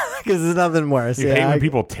 Because there's nothing worse. You hate when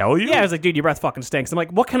people tell you? Yeah, I was like, dude, your breath fucking stinks. I'm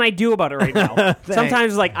like, what can I do about it right now?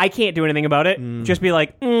 Sometimes it's like, I can't do anything about it. Just be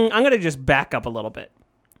like, I'm going to just back up a little bit.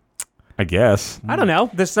 I guess. I don't know.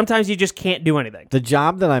 Sometimes you just can't do anything. The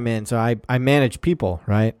job that I'm in, so I manage people,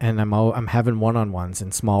 right? And I'm having one-on-ones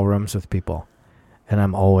in small rooms with people. And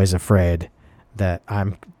I'm always afraid that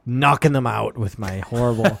I'm knocking them out with my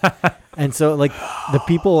horrible... And so, like, the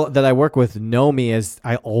people that I work with know me as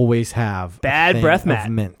I always have a Bad thing breath, of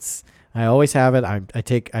Matt. mints. I always have it.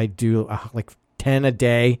 I do like 10 a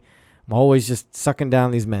day. I'm always just sucking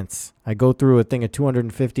down these mints. I go through a thing of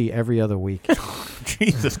 250 every other week.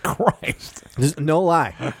 Jesus Christ. There's no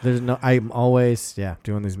lie. I'm always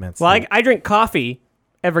doing these mints. Well, I drink coffee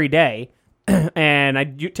every day. And I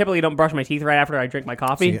typically don't brush my teeth right after I drink my So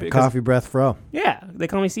coffee. you get coffee breath fro. Yeah, they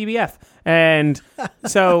call me CBF. And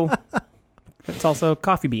so it's also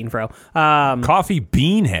coffee bean fro. Coffee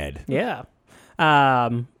bean head. Yeah.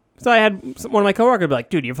 So I had one of my coworkers be like,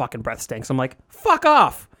 dude, your fucking breath stinks. I'm like, fuck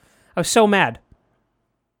off. I was so mad.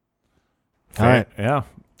 All right. Yeah.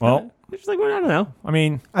 Well, It's like, well, I don't know. I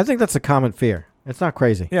mean, I think that's a common fear. It's not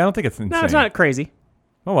crazy. yeah, I don't think it's insane. No, it's not crazy.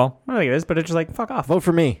 Oh, well. I don't think it is, but it's just like, fuck off. Vote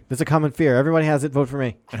for me. That's a common fear. Everybody has it. Vote for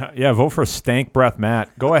me. Yeah, vote for stank breath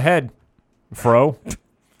Matt. Go ahead, Fro.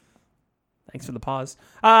 Thanks for the pause.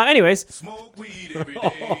 Anyways, Smoke weed every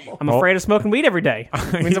day. I'm afraid of smoking weed every day.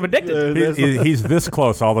 It means I'm addicted. He's this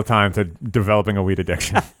close all the time to developing a weed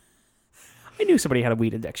addiction. I knew somebody had a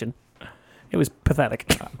weed addiction. It was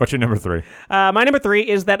pathetic. What's your number 3? My number 3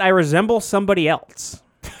 is that I resemble somebody else.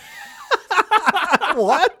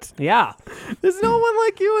 What? Yeah. There's no one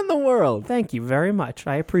like you in the world. Thank you very much.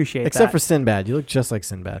 I appreciate Except that. for Sinbad. You look just like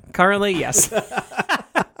Sinbad. Currently, yes.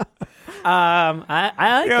 I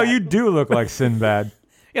like Yeah, that. you do look like Sinbad.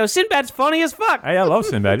 Sinbad's funny as fuck. Hey, I love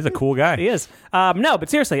Sinbad. He's a cool guy. He is. No, but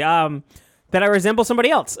seriously, that I resemble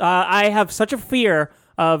somebody else. I have such a fear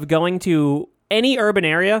of going to any urban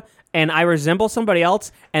area and I resemble somebody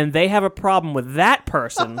else and they have a problem with that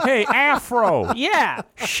person. Hey, Afro. Yeah,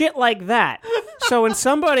 shit like that. So when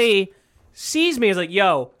somebody sees me, is like,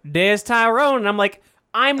 yo, there's Tyrone. And I'm like,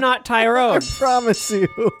 I'm not Tyrone. Promise you,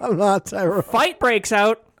 I'm not Tyrone. Fight breaks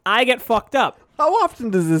out. I get fucked up. How often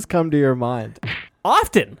does this come to your mind?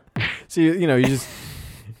 Often. So you just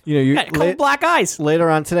you Got cold black eyes. later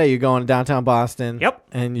on today you're going to downtown Boston. Yep.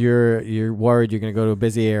 And you're worried you're going to go to a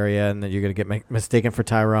busy area and that you're going to get mistaken for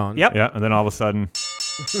Tyrone. Yep. Yeah, and then all of a sudden,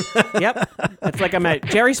 Yep. It's like I'm at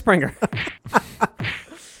Jerry Springer.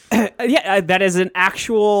 That is an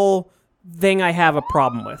actual thing I have a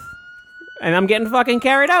problem with. And I'm getting fucking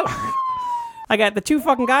carried out. I got the two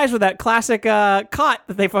fucking guys with that classic cot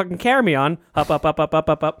that they fucking carry me on. Up.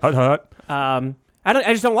 hut hut.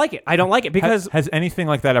 I just don't like it. I don't like it because Has anything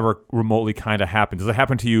like that ever remotely kind of happened? Does it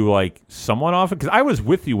happen to you like somewhat often? Because I was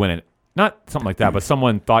with you when it Not something like that, but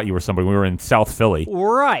someone thought you were somebody. We were in South Philly.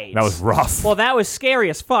 Right. That was rough. Well, that was scary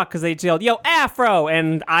as fuck because they yelled, "Yo, Afro!"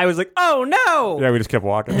 And I was like, "Oh no!" Yeah, we just kept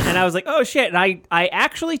walking. And I was like, "Oh shit!" And I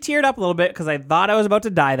actually teared up a little bit because I thought I was about to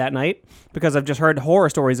die that night because I've just heard horror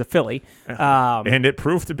stories of Philly. And it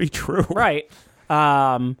proved to be true. Right.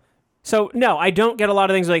 So no, I don't get a lot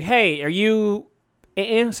of things like, "Hey, are you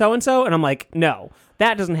so and so?" And I'm like, "No,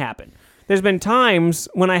 that doesn't happen." There's been times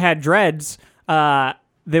when I had dreads.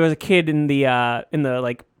 There was a kid in the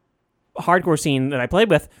like hardcore scene that I played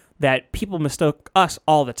with that people mistook us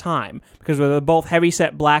all the time because we were both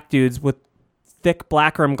heavyset black dudes with thick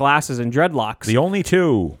black rim glasses and dreadlocks. The only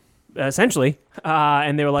two. Essentially,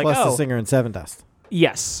 and they were like, Plus "Oh, the singer in Seven Dust.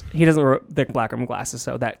 yes, he doesn't wear thick black rim glasses,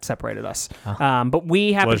 so that separated us." But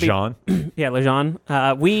we happened to be, LeJean. yeah,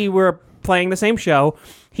 LeJean. We were playing the same show.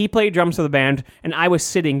 He played drums for the band, and I was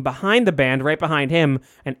sitting behind the band, right behind him,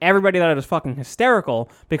 and everybody thought it was fucking hysterical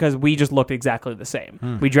because we just looked exactly the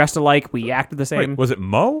same. We dressed alike, we acted the same. Wait, was it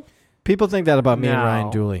Mo? People think that about me and No. Ryan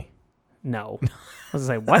Dooley. No. I was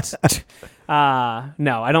like, what?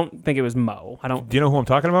 No, I don't think it was Mo. I Do you know who I'm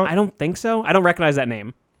talking about? don't think so. I don't recognize that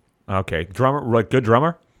name. Okay. Drummer, like good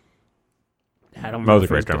drummer? I don't Mo's remember a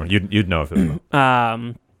great if it was drummer. You'd know if it was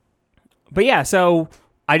Mo. But yeah, so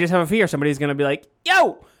I just have a fear somebody's going to be like,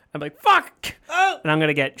 "Yo!" I'm like, "Fuck!" And I'm going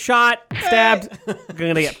to get shot, stabbed, I'm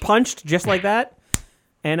going to get punched just like that.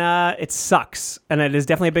 And it sucks. And it is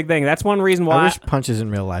definitely a big thing. That's one reason I why wish punches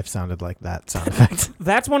in real life sounded like that sound effect.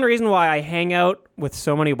 that's one reason why I hang out with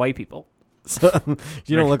so many white people. So,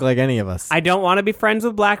 you don't look like any of us. I don't want to be friends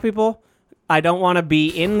with black people. I don't want to be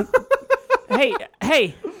in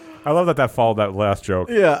Hey. I love that followed that last joke.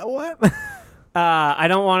 Yeah, what? I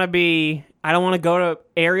don't want to go to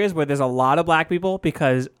areas where there's a lot of black people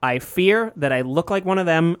because I fear that I look like one of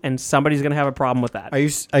them and somebody's going to have a problem with that.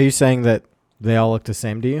 Are you saying that they all look the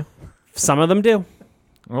same to you? Some of them do.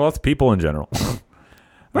 Well, it's people in general.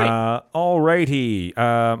 Right. Alrighty.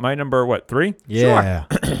 My number, 3? Yeah.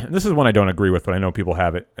 This is one I don't agree with, but I know people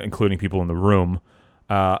have it, including people in the room.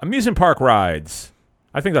 Amusement park rides.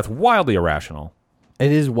 I think that's wildly irrational.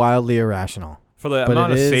 It is wildly irrational. For the But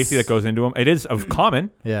amount it of is- safety that goes into them. It is of common,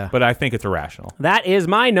 Yeah. but I think it's irrational. That is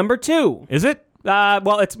my number 2. Is it?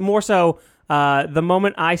 Well, it's more so the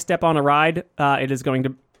moment I step on a ride, it is going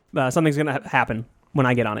to something's going to happen when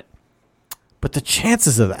I get on it. But the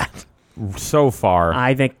chances of that. So far,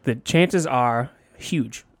 I think the chances are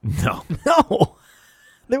huge. no. No.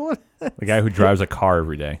 They would. The guy who drives a car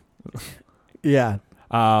every day. Yeah.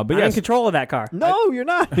 But I'm in yes, control of that car. No, you're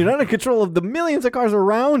not. You're not in control of the millions of cars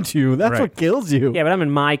around you. That's Right. what kills you. Yeah, but I'm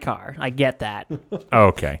in my car. I get that.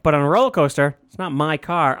 okay. But on a roller coaster, it's not my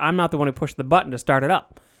car. I'm not the one who pushed the button to start it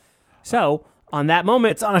up. So on that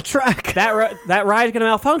moment, It's on a track. that ride is going to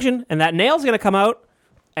malfunction, and that nail's going to come out,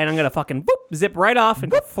 and I'm going to fucking boop, zip right off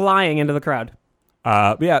and go flying into the crowd.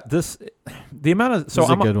 But yeah, the amount of so This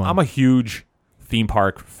is a good one. I'm a huge theme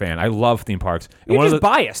park fan. I love theme parks. And You're one just of the,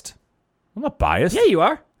 biased. I'm not biased. Yeah, you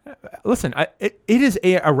are. Listen, it is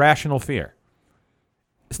a irrational fear.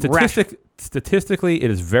 Statistically, it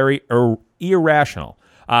is very irrational.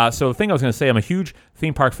 So the thing I was going to say, I'm a huge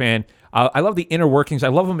theme park fan. I love the inner workings. I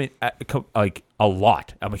love them like a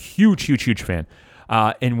lot. I'm a huge fan.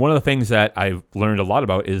 And one of the things that I've learned a lot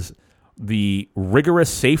about is the rigorous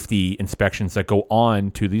safety inspections that go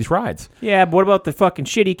on to these rides. Yeah, but what about the fucking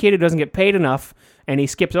shitty kid who doesn't get paid enough and he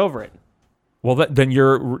skips over it? Well, then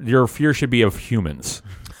your fear should be of humans,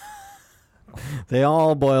 They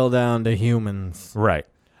all boil down to humans. right?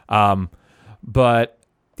 But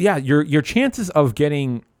yeah, your chances of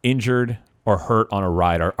getting injured or hurt on a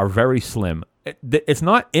ride are very slim. It's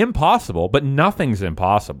not impossible, but nothing's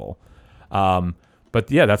impossible. But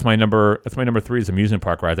yeah, that's my number 3 is amusement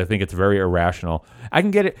park rides. I think it's very irrational. I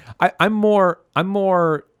can get it. I'm more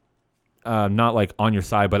not like on your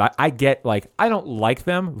side, but I get like I don't like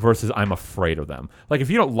them versus I'm afraid of them. Like if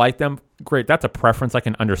you don't like them, great, that's a preference. I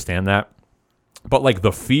can understand that. But like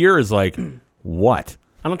the fear is like what?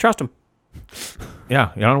 I don't trust him.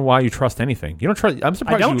 Yeah, I don't know why you trust anything. You don't trust. I'm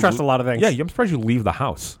surprised. I don't you trust a lot of things. Yeah, I'm surprised you leave the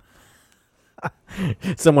house.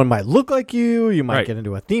 Someone might look like you. You might Right. get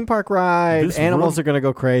into a theme park ride. This Animals room- are going to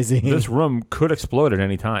go crazy. This room could explode at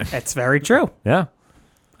any time. It's very true. Yeah,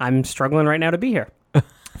 I'm struggling right now to be here.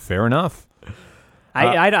 fair enough.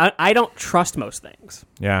 I don't trust most things.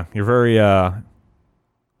 Yeah, you're very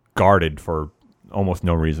guarded for almost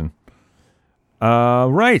no reason.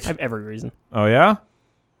 Right. I have every reason. Oh yeah.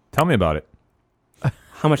 Tell me about it.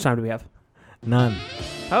 How much time do we have? None.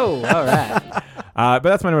 Oh, all right. But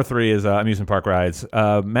that's my number 3 is amusement park rides.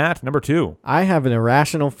 Matt, number 2. I have an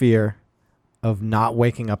irrational fear of not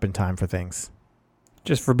waking up in time for things.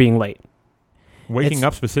 just for being late. Waking It's-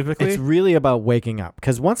 up specifically? It's really about waking up,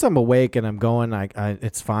 because once I'm awake and I'm going,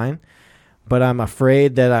 it's fine. But I'm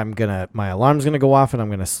afraid that my alarm's gonna go off and I'm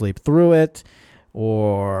gonna sleep through it,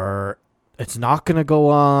 or it's not gonna go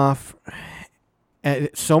off. And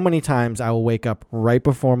so many times I will wake up right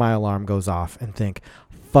before my alarm goes off and think,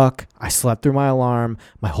 "Fuck! I slept through my alarm.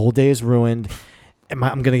 My whole day is ruined.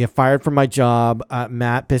 I'm gonna get fired from my job.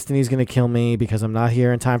 Matt Pistony's gonna kill me because I'm not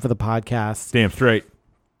here in time for the podcast." Damn straight.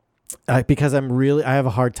 Because I have a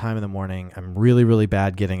hard time in the morning. I'm really, really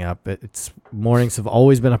bad getting up. Mornings have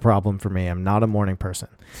always been a problem for me. I'm not a morning person.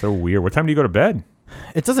 So weird. What time do you go to bed?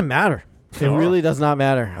 It doesn't matter. It Oh. really does not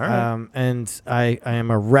matter. All right. And I am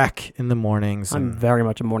a wreck in the mornings. I'm very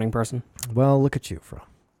much a morning person. Well, look at you, Fro.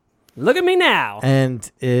 Look at me now. And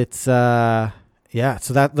it's yeah.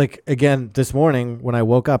 So that, like, again, this morning when I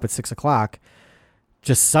woke up at 6:00,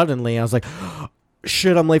 just suddenly I was like,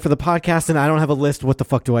 shit, I'm late for the podcast and I don't have a list. What the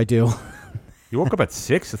fuck do I do? You woke up at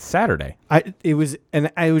 6? It's Saturday. I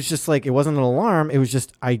was just like, it wasn't an alarm. It was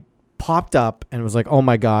just, I popped up and was like, oh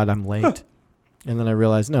my God, I'm late. And then I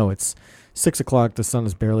realized, no, it's 6:00. The sun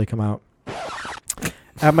has barely come out.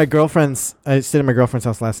 At my girlfriend's, I stayed at my girlfriend's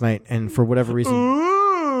house last night, and for whatever reason,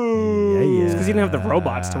 yeah, It's 'cause you didn't have the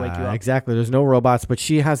robots to wake you up. Exactly. There's no robots, but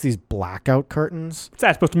she has these blackout curtains. What's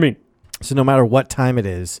that supposed to mean? So no matter what time it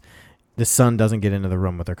is, the sun doesn't get into the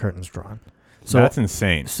room with her curtains drawn. So That's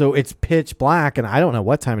insane. So it's pitch black, and I don't know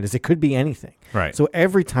what time it is. It could be anything. Right. So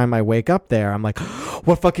every time I wake up there, I'm like,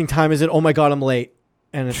 what fucking time is it? Oh my God, I'm late.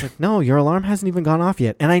 And it's like, no, your alarm hasn't even gone off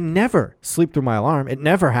yet. And I never sleep through my alarm. It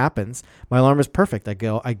never happens. My alarm is perfect.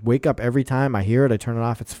 I wake up every time. I hear it. I turn it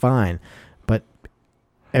off. It's fine. But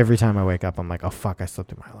every time I wake up, I'm like, oh fuck, I slept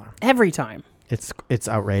through my alarm. Every time. It's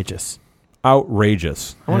outrageous.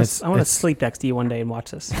 Outrageous. I want it's- to it's- sleep next to you one day and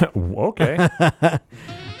watch this. Okay.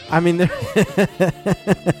 I mean,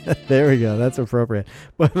 there we go. That's appropriate.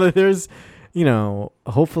 But there's,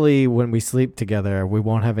 hopefully when we sleep together, we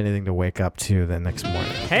won't have anything to wake up to the next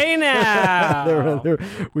morning. Hey now.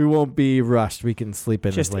 We won't be rushed. We can sleep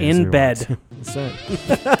in Just as late as in we bed. want. That's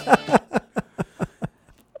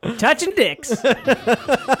right. Touching dicks.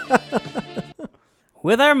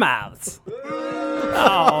 With our mouths.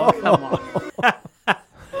 Oh, come on.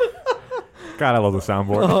 God, I love the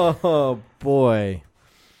soundboard. Oh boy.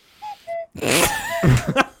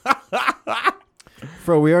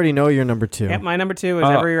 Fro, we already know you're number 2. Yep, my number 2 is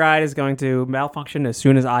every ride is going to malfunction as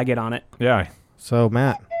soon as I get on it. Yeah. So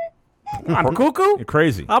Matt, I'm cuckoo. You're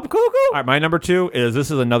crazy. I'm cuckoo. All right, my number 2 is, this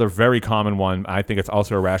is another very common one. I think it's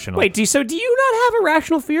also irrational. Wait, do you not have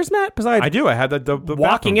irrational fears, Matt? Besides I do. I had the walking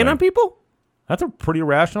bathroom in thing. on people? That's a pretty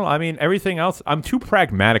irrational. I mean, everything else, I'm too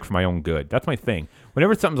pragmatic for my own good. That's my thing.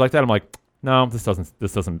 Whenever something's like that, I'm like, no, this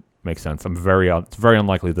doesn't make sense. It's very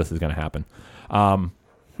unlikely this is going to happen.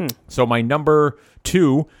 So my number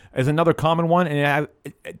 2 is another common one, and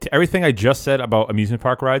to everything I just said about amusement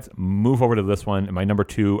park rides, move over to this one. And my number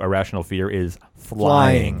 2 irrational fear is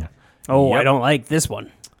flying. Oh, Yep. I don't like this one.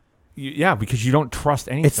 Yeah, because you don't trust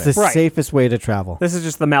anything. it's the Right. safest way to travel. This is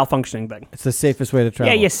just the malfunctioning thing. It's the safest way to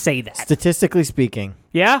travel. Yeah, you say that. Statistically speaking.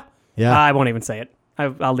 Yeah? Yeah. I won't even say it.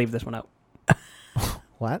 I'll leave this one out.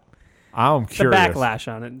 What? I'm The curious.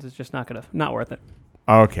 backlash on it is just not worth it.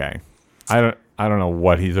 Okay, I don't know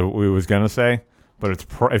what he was gonna say, but it's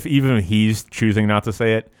if even he's choosing not to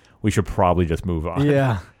say it, we should probably just move on.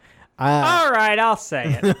 Yeah. All right, I'll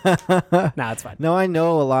say it. No, it's fine. No, I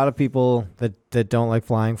know a lot of people that don't like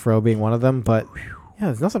flying, Fro being one of them, but yeah,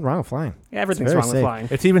 there's nothing wrong with flying. Yeah, everything's very wrong with safe. flying.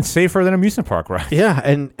 It's even safer than amusement park ride. Yeah,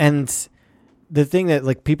 and the thing that,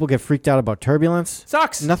 like, people get freaked out about turbulence,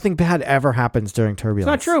 Sucks. nothing bad ever happens during It's turbulence.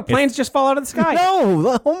 not true. Planes just fall out of the sky.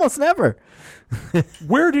 No, almost never.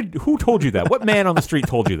 Who told you that? What man on the street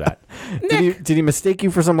told you that? Nick. Did he mistake you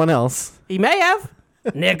for someone else? He may have.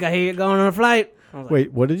 Nick, I hear you going on a flight. I was like,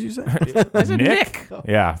 Wait, what did you say? I said Nick.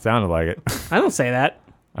 Yeah, sounded like it. I don't say that.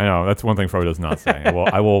 I know that's one thing Fro does not say.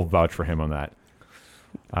 I will vouch for him on that.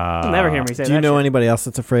 You'll never hear me say that. Do you know shit. anybody else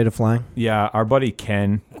that's afraid of flying? Yeah, our buddy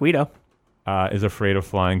Ken Guido. is afraid of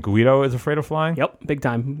flying. Guido is afraid of flying. Yep, big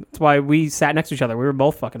time. That's why we sat next to each other. We were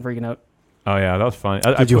both fucking freaking out. Oh yeah, that was fun.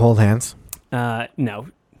 Did you hold hands? No.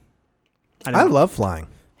 I love flying.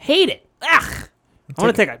 hate it. Ugh. I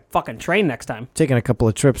want to take a fucking train next time. Taking a couple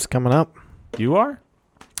of trips coming up. You are?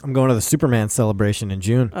 I'm going to the Superman celebration in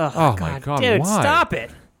June. Ugh, Oh, my God, dude, why? stop it.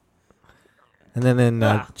 And then in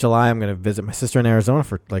July, I'm going to visit my sister in Arizona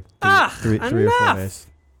for like three or 4 enough. days.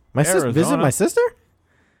 My sister visit Arizona? my sister?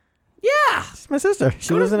 Yeah. She's my sister.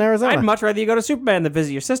 She lives in Arizona. I'd much rather you go to Superman than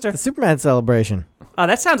visit your sister. The Superman celebration. Oh,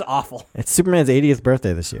 that sounds awful. It's Superman's 80th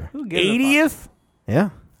birthday this year. Who gives a fuck? 80th? Yeah.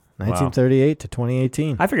 1938 to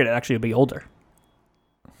 2018. I figured it actually would be older.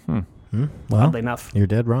 Well, Oddly enough. you're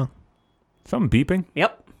dead wrong. Something beeping?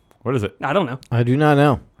 Yep. What is it? I don't know. I do not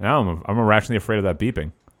know. Now I'm irrationally afraid of that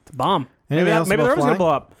beeping. It's a bomb. Anything else Maybe about the room's going to blow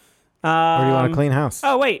flying? up. Or do you want a clean house?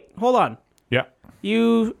 Oh, wait. Hold on. Yeah.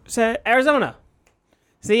 You said Arizona.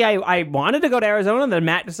 See, I wanted to go to Arizona, and then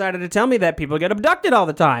Matt decided to tell me that people get abducted all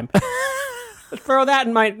the time. Let's throw that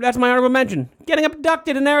in that's my honorable mention. Getting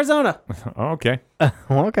abducted in Arizona. Oh, okay.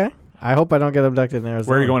 Well, okay. I hope I don't get abducted in Arizona.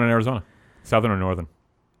 Where are you going in Arizona? Southern or northern?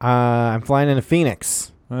 I'm flying into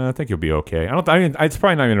Phoenix. I think you'll be okay. I mean, it's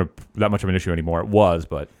probably not even that much of an issue anymore. It was,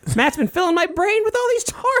 but Matt's been filling my brain with all these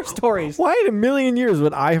horror stories. Why in a million years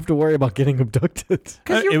would I have to worry about getting abducted?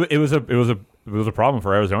 it was a problem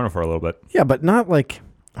for Arizona for a little bit. Yeah, but not like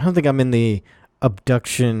I don't think I'm in the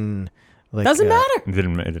abduction. Like, Doesn't matter. It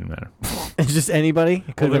didn't matter. It's just anybody.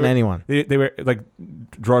 It could have been anyone. They were like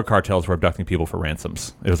drug cartels were abducting people for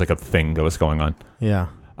ransoms. It was like a thing that was going on. Yeah.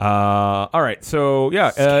 All right. So,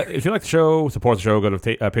 yeah, if you like the show, support the show, go to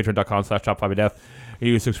patreon.com/top5ofdeath.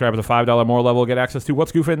 You subscribe at the $5 more level, get access to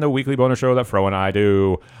What's Goofin', the weekly bonus show that Fro and I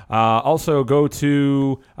do. Also, go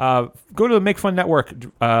to the Make Fun Network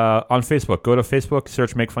on Facebook. Go to Facebook,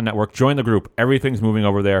 search Make Fun Network, join the group. Everything's moving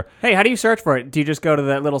over there. Hey, how do you search for it? Do you just go to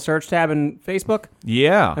that little search tab in Facebook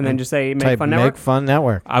Yeah. and then just say Make Type Fun Network? Make Fun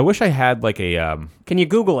Network. I wish I had like a, Can you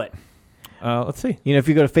Google it? let's see. You know, if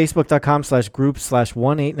you go to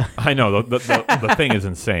facebook.com/group/189. I know, the thing is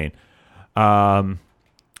insane.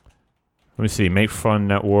 Let me see. Make Fun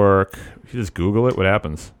Network. If you just Google it, what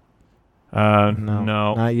happens? No.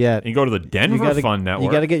 Not yet. You go to the Denver Fun Network.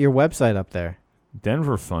 You got to get your website up there.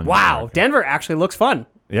 Denver Fun Wow, Network. Denver actually looks fun.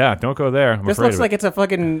 Yeah, don't go there. I'm This afraid looks of it. like it's a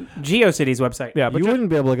fucking GeoCities website. Yeah, but You wouldn't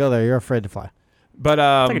be able to go there. You're afraid to fly. but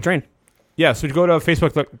Take a train. yeah, so you go to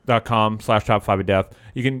facebook.com/top5ofdeath.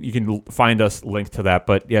 You can find us linked to that.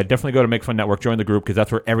 But yeah, definitely go to Make Fun Network, join the group because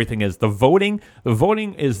that's where everything is. The voting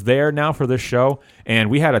is there now for this show, and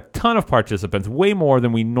we had a ton of participants, way more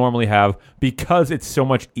than we normally have because it's so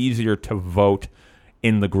much easier to vote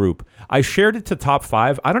in the group. I shared it to top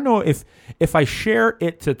 5. I don't know if I share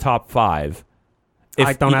it to top 5.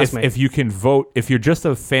 Don't ask me. If you can vote, if you're just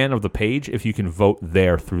a fan of the page, if you can vote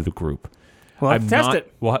there through the group. We'll have to test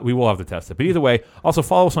it. We will have to test it. But either way, also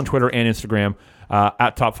follow us on Twitter and Instagram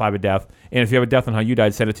at Top5ofdeath. And if you have a death on how you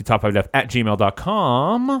died, send it to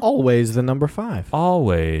top5ofdeath@gmail.com. Always the number 5.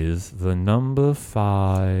 Always the number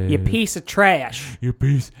 5. You piece of trash. You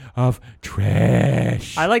piece of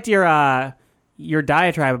trash. I liked your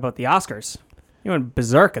diatribe about the Oscars. You went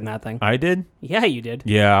berserk in that thing. I did? Yeah, you did.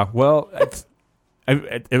 Yeah. Well,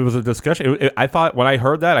 it was a discussion. I thought when I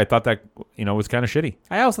heard that, I thought that was kind of shitty.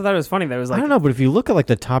 I also thought it was funny that it was like I don't know, but if you look at like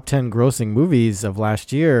the top 10 grossing movies of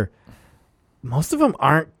last year, most of them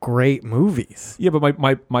aren't great movies. Yeah, but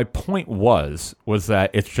my point was that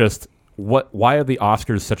it's just why are the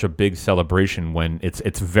Oscars such a big celebration when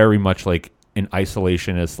it's very much like an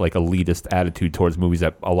isolationist, like elitist attitude towards movies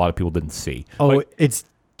that a lot of people didn't see. Oh, Like, it's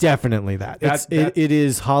definitely that. It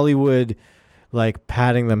is Hollywood like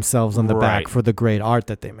patting themselves on the Right. back for the great art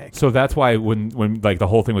that they make. so that's why when like the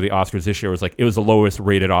whole thing with the Oscars this year was like it was the lowest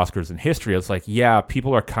rated Oscars in history. It's like, yeah,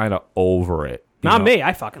 people are kind of over it. you not know? me.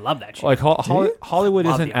 I fucking love that shit. Like Hollywood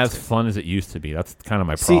Love isn't the as Oscars. fun as it used to be. That's kind of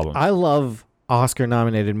my See, problem. I love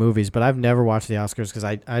Oscar-nominated movies, but I've never watched the Oscars because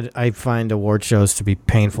I find award shows to be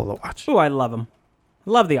painful to watch. Ooh, I love them.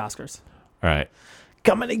 Love the Oscars. All right.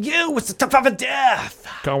 Coming to you, it's the Top 5 of Death.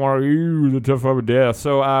 Come on, you, the tough of death.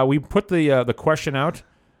 So we put the question out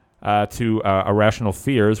to Irrational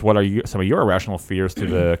Fears. What are some of your irrational fears to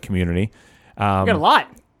the community? You got a lot.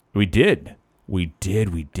 We did.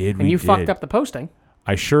 And you fucked up the posting.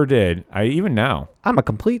 I sure did. Even now. I'm a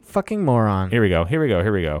complete fucking moron. Here we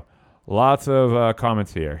go. Lots of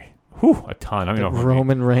comments here. Whew, a ton. I mean,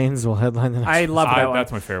 Roman Reigns will headline the next I love that one.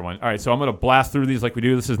 That's my favorite one. All right, so I'm going to blast through these like we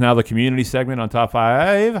do. This is now the community segment on Top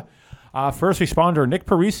 5. First responder, Nick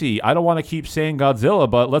Parisi. I don't want to keep saying Godzilla,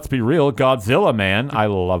 but let's be real. Godzilla, man. I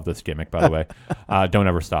love this gimmick, by the way. Don't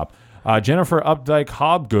ever stop. Jennifer Updike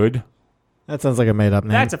Hobgood. That sounds like a made-up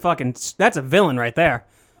name. That's a villain right there.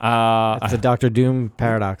 It's a Dr. Doom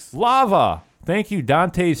paradox. Lava. Thank you,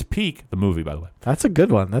 Dante's Peak. The movie, by the way. That's a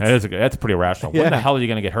good one. That's pretty irrational. When Yeah. the hell are you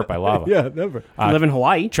going to get hurt by lava? Yeah, never. You live in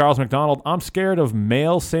Hawaii. Charles McDonald. I'm scared of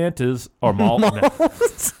male Santas or mall.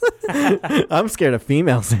 I'm scared of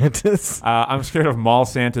female Santas. I'm scared of mall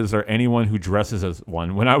Santas or anyone who dresses as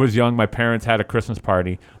one. When I was young, my parents had a Christmas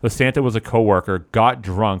party. The Santa was a coworker, got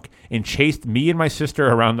drunk, and chased me and my sister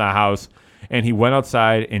around the house. And he went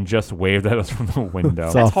outside and just waved at us from the window.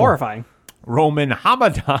 It's That's awful. horrifying. Roman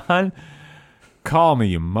Hamadan. Call me,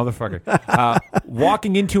 you motherfucker.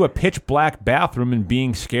 Walking into a pitch black bathroom and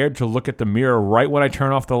being scared to look at the mirror right when I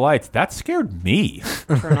turn off the lights. That scared me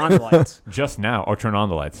Turn on the lights. just now. Or turn on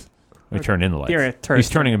the lights. Let me turn in the lights. Here, He's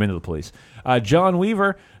turning them into the police. John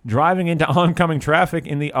Weaver driving into oncoming traffic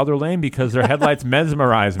in the other lane because their headlights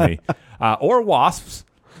mesmerize me. Or wasps.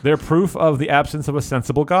 They're proof of the absence of a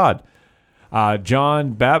sensible God. Joe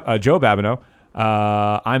Babineau.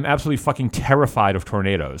 I'm absolutely fucking terrified of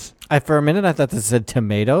tornadoes. For a minute, I thought this said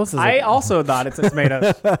tomatoes. I also thought it said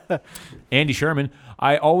tomatoes. Andy Sherman.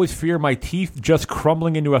 I always fear my teeth just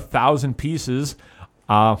crumbling into 1,000 pieces.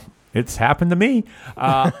 It's happened to me.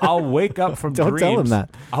 I'll wake up from Don't dreams. tell him that.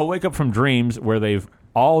 I'll wake up from dreams where they've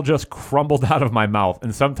all just crumbled out of my mouth.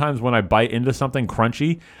 And sometimes when I bite into something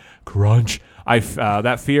crunchy, crunch,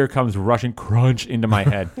 that fear comes rushing crunch into my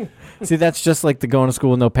head. See, that's just like the going to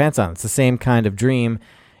school with no pants on. It's the same kind of dream.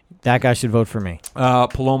 That guy should vote for me.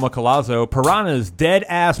 Paloma Colazo. Piranhas, dead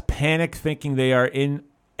ass panic thinking they are in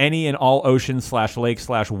any and all oceans / lakes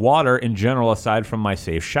 / water in general aside from my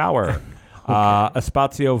safe shower.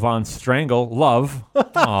 Espazio von Strangle. Love.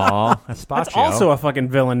 Aw, Espazio. That's also a fucking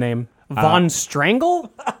villain name. Von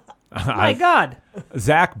Strangle? My God.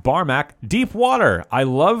 Zach Barmack, deep water. I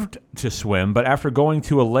loved to swim, but after going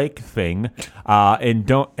to a lake thing and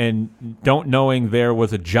don't knowing there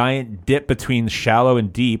was a giant dip between shallow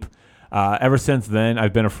and deep, ever since then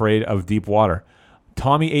I've been afraid of deep water.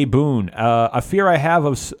 Tommy A. Boone, a fear I have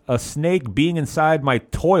of a snake being inside my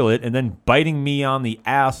toilet and then biting me on the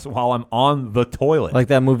ass while I'm on the toilet. Like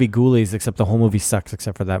that movie Ghoulies, except the whole movie sucks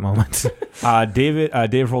except for that moment.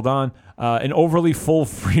 Dave Roldan, an overly full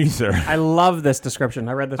freezer. I love this description.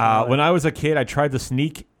 I read this one. When I was a kid, I tried to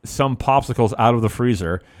sneak some popsicles out of the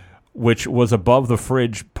freezer, which was above the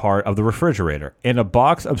fridge part of the refrigerator, and a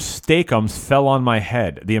box of Steakums fell on my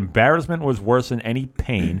head. The embarrassment was worse than any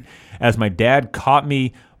pain, as my dad caught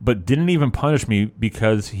me but didn't even punish me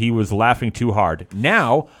because he was laughing too hard.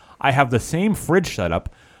 Now, I have the same fridge setup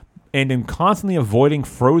and am constantly avoiding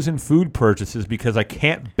frozen food purchases because I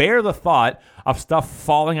can't bear the thought of stuff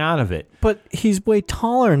falling out of it. But he's way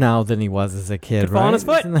taller now than he was as a kid, Could fall right? on his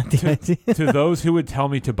foot. Isn't that the idea? To those who would tell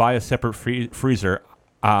me to buy a separate freezer,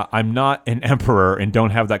 I'm not an emperor and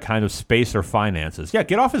don't have that kind of space or finances. Yeah,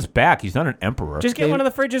 get off his back. He's not an emperor. Just get one of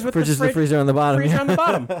the fridges with Fridge is the freezer on the bottom. freezer on the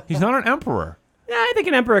bottom. He's not an emperor. Yeah, I think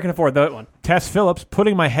an emperor can afford that one. Tess Phillips,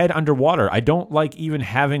 putting my head underwater. I don't like even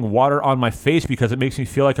having water on my face because it makes me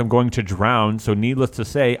feel like I'm going to drown. So needless to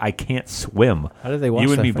say, I can't swim. How do they wash You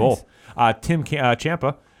and their me face? both. Tim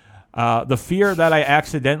Champa, the fear that I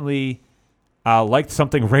accidentally liked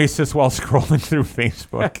something racist while scrolling through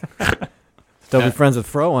Facebook. Don't be friends with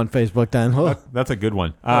Fro on Facebook then. Oh. That's a good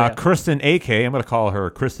one. yeah. Kristen A.K., I'm going to call her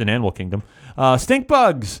Kristen Animal Kingdom. Stink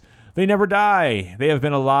bugs. They never die. They have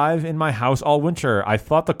been alive in my house all winter. I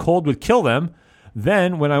thought the cold would kill them.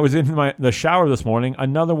 Then, when I was in the shower this morning,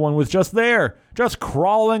 another one was just there, just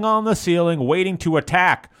crawling on the ceiling, waiting to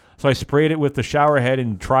attack. So I sprayed it with the shower head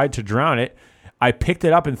and tried to drown it. I picked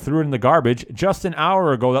it up and threw it in the garbage. Just an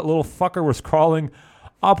hour ago, that little fucker was crawling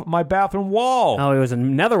up my bathroom wall. Oh, it was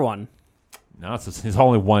another one. No, it's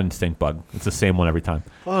only one stink bug. It's the same one every time.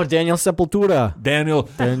 Oh, Daniel Sepultura. Daniel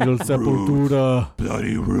Sepultura.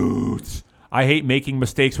 Bloody roots. I hate making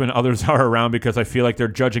mistakes when others are around because I feel like they're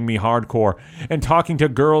judging me hardcore. And talking to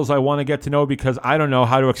girls I want to get to know because I don't know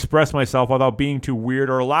how to express myself without being too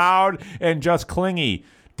weird or loud and just clingy.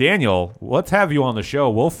 Daniel, let's have you on the show.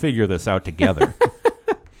 We'll figure this out together.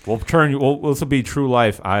 This will be True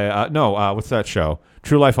Life. What's that show?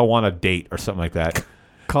 True Life, I Want a Date or something like that.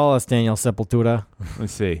 Call us Daniel Sepultura.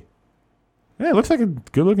 Let's see. Yeah, it looks like a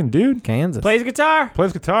good-looking dude. Kansas. Plays guitar.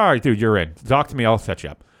 Plays guitar. Dude, you're in. Talk to me. I'll set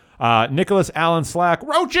you up. Nicholas Allen Slack.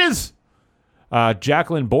 Roaches!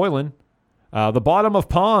 Jacqueline Boylan. The bottom of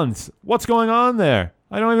ponds. What's going on there?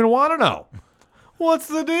 I don't even want to know. What's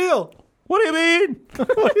the deal? What do you mean?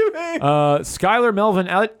 What do you mean? Skylar Melvin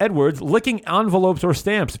Edwards. Licking envelopes or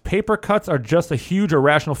stamps. Paper cuts are just a huge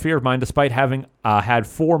irrational fear of mine despite having had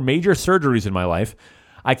 4 major surgeries in my life.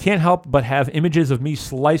 I can't help but have images of me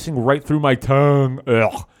slicing right through my tongue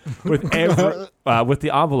with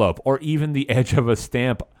the envelope or even the edge of a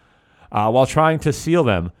stamp while trying to seal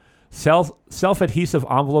them. Self-adhesive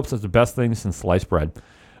envelopes is the best thing since sliced bread.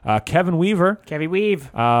 Kevin Weaver. Kevy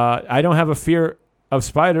Weave. I don't have a fear of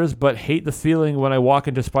spiders, but hate the feeling when I walk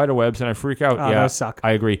into spider webs and I freak out. Oh, yeah, those suck.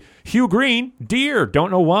 I agree. Hugh Green. Deer.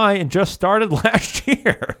 Don't know why and just started last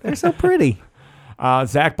year. They're so pretty.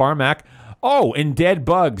 Zach Barmack. Oh, and dead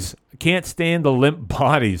bugs. Can't stand the limp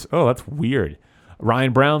bodies. Oh, that's weird.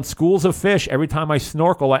 Ryan Brown, schools of fish. Every time I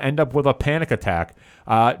snorkel, I end up with a panic attack.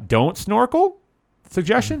 Don't snorkel?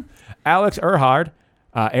 suggestion. Alex Erhard,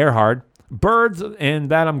 birds, and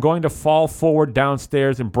that I'm going to fall forward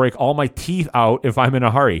downstairs and break all my teeth out if I'm in a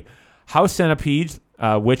hurry. House centipedes,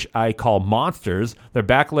 which I call monsters. Their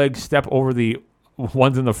back legs step over the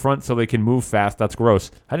ones in the front so they can move fast. That's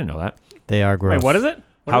gross. I didn't know that. They are gross. Wait, what is it?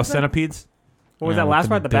 House centipedes? What was that last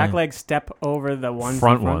part? The back legs step over the ones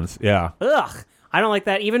Front in front? ones, yeah. Ugh. I don't like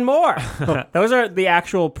that even more. Those are the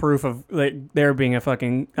actual proof of there being a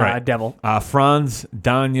fucking Right. devil. Franz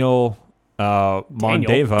Daniel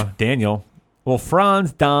Mondeva. Daniel. Well,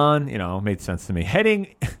 Franz Don, made sense to me.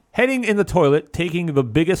 Heading in the toilet, taking the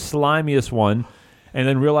biggest, slimiest one, and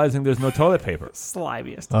then realizing there's no toilet paper.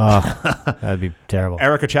 Slimiest. Oh, that'd be terrible.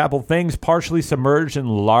 Erica Chappell, things partially submerged in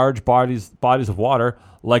large bodies of water,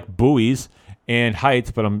 like buoys and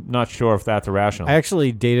heights, but I'm not sure if that's irrational. I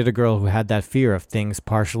actually dated a girl who had that fear of things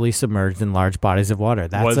partially submerged in large bodies of water.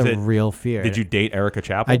 That's Was a it- real fear. Did you date Erica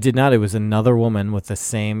Chappell? I did not. It was another woman with the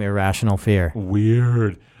same irrational fear.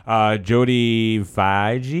 Weird. Jody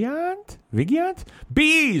Vigiant?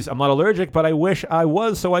 Bees! I'm not allergic, but I wish I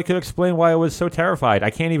was so I could explain why I was so terrified. I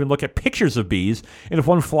can't even look at pictures of bees, and if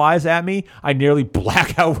one flies at me, I nearly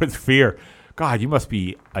black out with fear. God, you must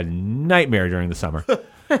be a nightmare during the summer.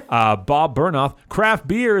 Bob Burnoff, craft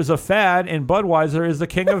beer is a fad, and Budweiser is the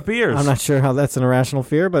king of beers. I'm not sure how that's an irrational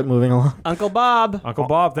fear, but moving along. Uncle Bob. Uncle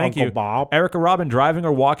Bob, thank Uncle you. Bob. Erica Robin, driving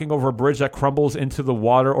or walking over a bridge that crumbles into the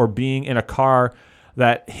water, or being in a car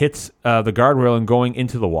that hits the guardrail and going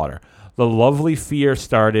into the water. That lovely fear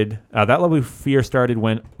started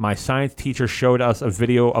when my science teacher showed us a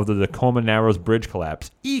video of the Tacoma Narrows Bridge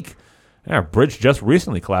collapse. Eek! Yeah, our bridge just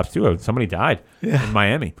recently collapsed too. Somebody died in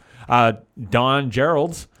Miami. Don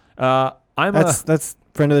Gerald's. That's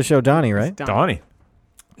friend of the show, Donnie, right? Donnie.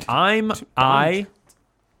 I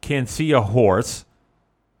can see a horse.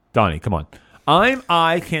 Donnie, come on.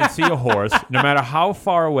 I can see a horse, no matter how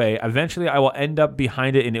far away. Eventually, I will end up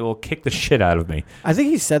behind it, and it will kick the shit out of me. I think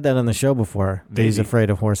he said that on the show before, that he's Maybe. afraid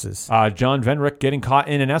of horses. John Venrick getting caught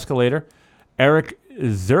in an escalator. Eric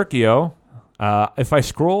Zerkio. If I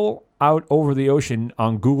scroll out over the ocean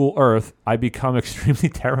on Google Earth, I become extremely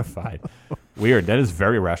terrified. Weird. That is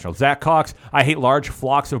very rational. Zach Cox. I hate large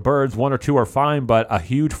flocks of birds. One or two are fine, but a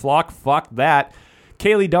huge flock, fuck that.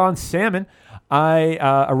 Kaylee Dawn Salmon.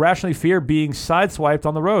 I irrationally fear being sideswiped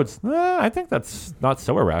on the roads. I think that's not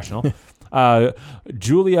so irrational.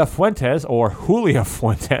 Julia Fuentes, or Julia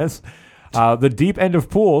Fuentes. The deep end of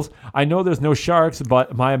pools. I know there's no sharks,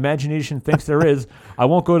 but my imagination thinks there is. I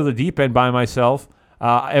won't go to the deep end by myself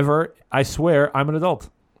ever. I swear I'm an adult.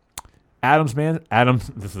 This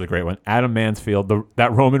is a great one. Adam Mansfield,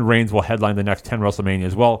 that Roman Reigns will headline the next 10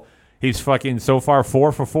 WrestleManias. Well, he's fucking so far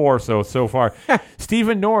 4 for 4, so far.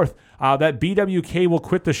 Stephen North, that BWK will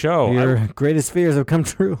quit the show. Your greatest fears have come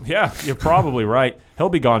true. Yeah, you're probably right. He'll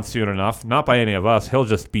be gone soon enough. Not by any of us. He'll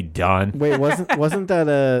just be done. Wait, wasn't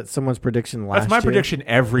that someone's prediction last year? That's my prediction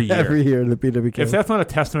every year. Every year, the BWK. If that's not a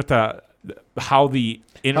testament to how the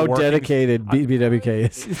inner how workings- dedicated BWK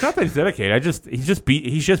is. It's not that he's dedicated. He's just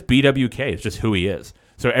BWK. It's just who he is.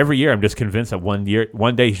 So every year, I'm just convinced that one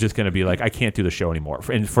day he's just going to be like, I can't do the show anymore,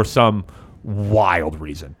 and for some wild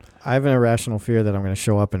reason. I have an irrational fear that I'm going to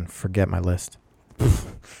show up and forget my list. All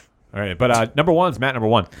right, but number one is Matt. Number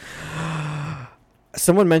one.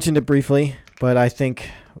 Someone mentioned it briefly, but I think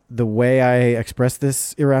the way I express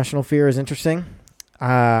this irrational fear is interesting.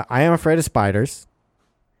 I am afraid of spiders,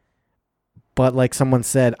 but like someone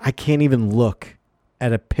said, I can't even look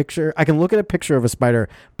at a picture. I can look at a picture of a spider,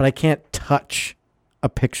 but I can't touch a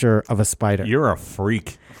picture of a spider. You're a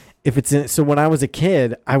freak. So when I was a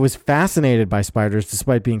kid, I was fascinated by spiders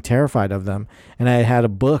despite being terrified of them. And I had a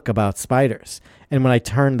book about spiders. And when I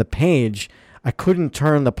turned the page, I couldn't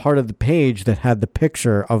turn the part of the page that had the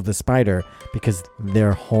picture of the spider because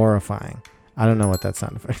they're horrifying. I don't know what that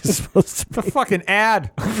sound effect is supposed to It's be. a fucking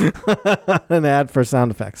ad. An ad for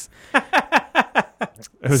sound effects.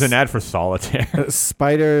 It was an ad for solitaire.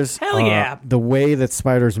 Spiders. Hell yeah. The way that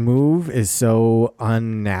spiders move is so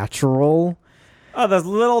unnatural. Oh, those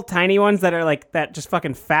little tiny ones that are like that, just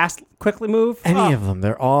fucking fast, quickly move. Any of them,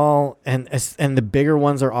 they're all and the bigger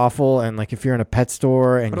ones are awful. And like if you're in a pet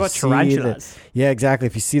store and What you about see tarantulas? yeah, exactly.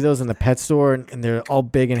 If you see those in the pet store and they're all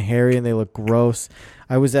big and hairy and they look gross.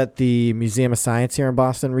 I was at the Museum of Science here in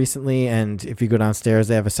Boston recently, and if you go downstairs,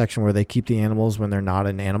 they have a section where they keep the animals when they're not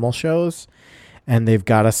in animal shows, and they've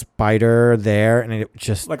got a spider there, and it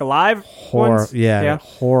just Like alive ones? it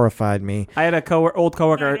horrified me. I had a old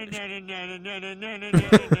coworker.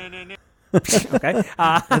 Okay.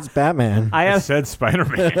 That's Batman. I I have. said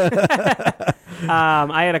Spider-Man.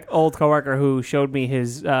 I had an old coworker who showed me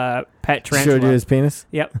his pet tarantula. Showed you his penis.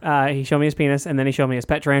 Yep. He showed me his penis, and then he showed me his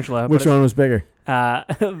pet tarantula. Which one was bigger?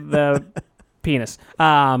 The penis.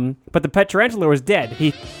 But the pet tarantula was dead.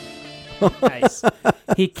 Nice.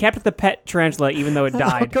 He kept the pet tarantula even though it How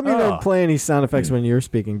died. come you don't play any sound effects when you're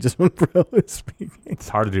speaking? Just when Bro is speaking. It's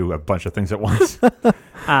hard to do a bunch of things at once.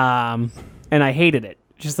 And I hated it.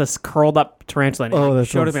 Just this curled up tarantula. And Oh, he that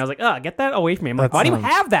showed it sounds- to me. I was like, oh, get that away from me. I'm like, That why do you sounds-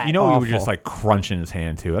 have that? You know, he would Awful. just like crunch in his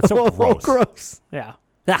hand too. That's so gross. Gross. Yeah.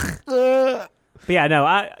 Ugh. But yeah, no,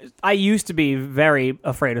 I used to be very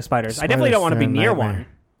afraid of spiders. I definitely don't want to be Spiders, near they're a nightmare. one.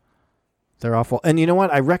 They're awful. And you know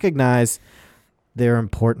what? I recognize their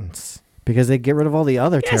importance because they get rid of all the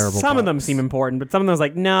other Yes, terrible some of them bugs. seem important, but some of them was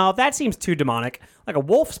like, no, that seems too demonic. Like a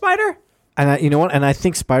wolf spider? And you know what? And I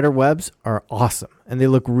think spider webs are awesome, and they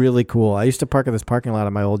look really cool. I used to park at this parking lot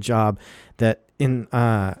at my old job that in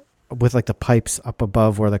with like the pipes up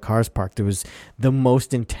above where the cars parked. It was the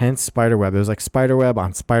most intense spider web. It was like spider web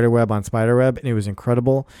on spider web on spider web, and it was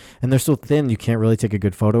incredible. And they're so thin, you can't really take a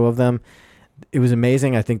good photo of them. It was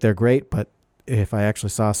amazing. I think they're great, but if I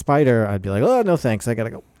actually saw a spider, I'd be like, oh, no thanks. I got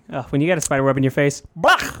to go. When you get a spider web in your face,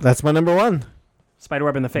 blah! That's my number one. Spider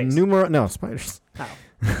web in the face. No, spiders. Oh.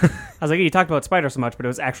 I was like, you talked about spiders so much, but it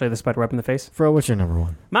was actually the spider web in the face. Fro, what's your number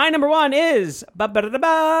one? My number one is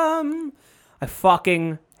ba-ba-da-da-bum. I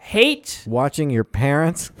fucking hate. Watching your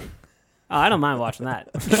parents. Oh, I don't mind watching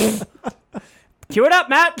that. Cue it up,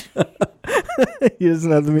 Matt. He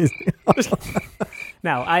doesn't have the music.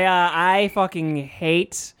 No, I fucking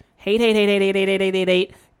hate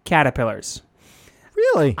caterpillars.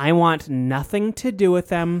 Really? I want nothing to do with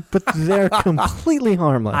them. But they're completely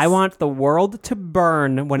harmless. I want the world to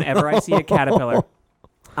burn whenever I see a caterpillar.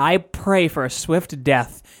 I pray for a swift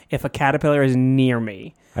death if a caterpillar is near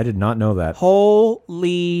me. I did not know that.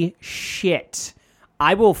 Holy shit.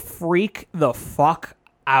 I will freak the fuck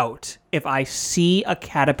out if I see a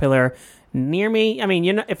caterpillar near me. I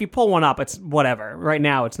mean, if you pull one up, it's whatever. Right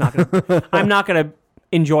now, it's not gonna I'm not going to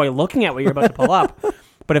enjoy looking at what you're about to pull up.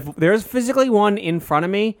 But if there's physically one in front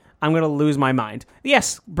of me, I'm going to lose my mind.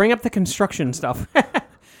 Yes, bring up the construction stuff.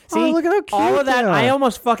 See, Oh, look at how cute all of that, they are. I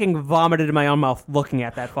almost fucking vomited in my own mouth looking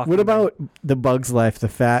at that fucking What thing. about the Bug's Life, the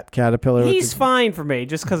fat caterpillar? with He's the- fine for me,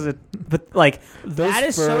 just because but like that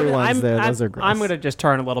is so. furry ones there, I'm, those are gross. I'm gonna just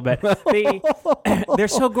turn a little bit. They're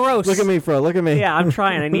so gross. Look at me, Fro. Look at me. Yeah, I'm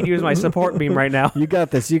trying. I need to use my support beam right now. You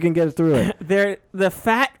got this. You can get through it. They're the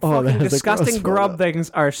fat, Oh, fucking that is a disgusting gross grub photo. things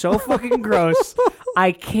are so fucking gross.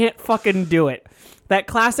 I can't fucking do it. That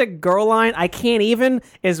classic girl line, I can't even,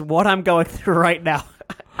 is what I'm going through right now.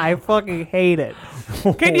 I fucking hate it.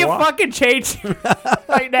 Can you What? fucking change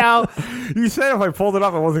right now? You said if I pulled it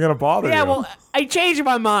up, it wasn't going to bother you. Yeah, well, I changed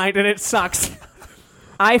my mind and it sucks.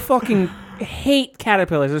 I fucking hate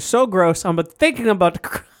caterpillars. They're so gross. I'm about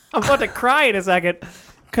to cry in a second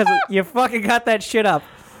because you fucking got that shit up.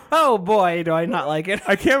 Oh boy, do I not like it.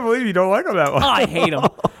 I can't believe you don't like them that Oh, much. I hate them.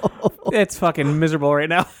 It's fucking miserable right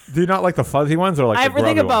now. Do you not like the fuzzy ones or like the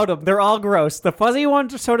Everything grubby about ones? them, they're all gross. The fuzzy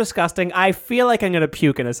ones are so disgusting. I feel like I'm gonna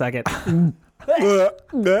puke in a second. All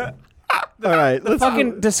right. Let's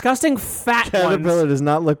Fucking disgusting fat Caterpillar ones. does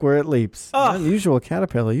not look where it leaps. Ugh. An unusual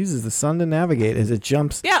caterpillar uses the sun to navigate as it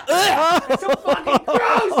jumps. Yeah, ugh, it's so fucking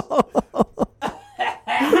gross.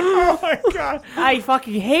 Oh my god! I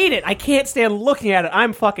fucking hate it. I can't stand looking at it.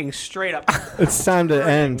 I'm fucking straight up. It's time to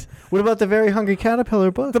end. What about the Very Hungry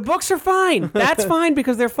Caterpillar book? The books are fine. That's fine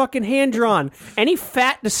because they're fucking hand drawn. Any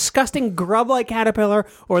fat, disgusting grub-like caterpillar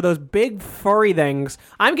or those big furry things,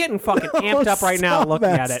 I'm getting fucking amped up right now Stop, looking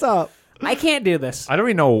Matt, at it. Stop. I can't do this. I don't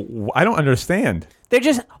even know. I don't understand. They're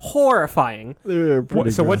just horrifying. They're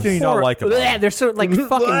pretty So what gross. do you not like about Blech, them? they're so like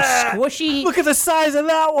fucking squishy. Look at the size of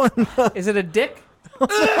that one. Is it a dick?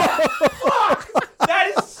 That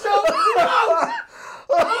is so gross.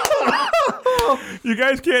 You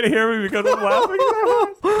guys can't hear me because I'm laughing.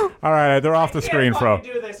 All right, they're off the screen, bro.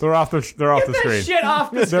 fucking do this. They're off the screen. Shit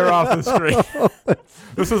off the They're off the screen.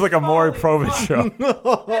 This is like a Maury Povich show.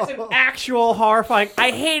 That's an actual horrifying. I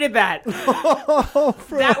hated that.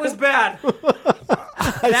 That was bad.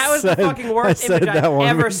 That was the said- fucking worst I said image that I've one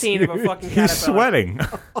ever was seen of a fucking caterpillar. He's sweating.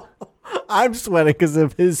 I'm sweating because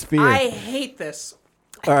of his fear. I hate this.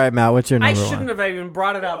 All right, Matt, what's your I number shouldn't one? have even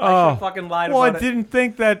brought it up. I should have fucking lied Well, I about it. didn't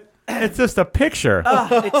think that it's just a picture.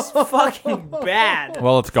 It's fucking bad.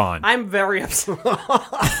 Well, it's gone. I'm very upset.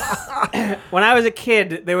 When I was a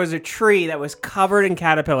kid, there was a tree that was covered in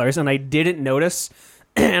caterpillars, and I didn't notice.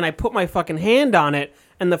 And I put my fucking hand on it,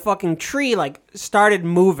 and the fucking tree like started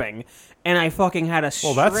moving. and I fucking had a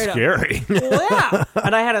Well, that's straight up, scary. Well, yeah,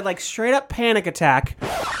 and I had a straight up panic attack,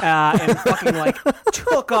 and fucking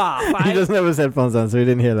took off. He doesn't have his headphones on, so he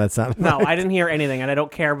didn't hear that sound. No, I didn't hear anything, and I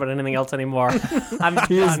don't care about anything else anymore. I'm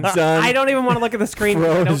He is done. done. I don't even want to look at the screen.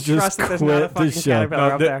 Because I don't Rose just trust that there's not a quit the fucking show.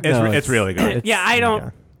 caterpillar up there. It's really good. Yeah, I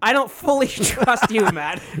don't. I don't fully trust you,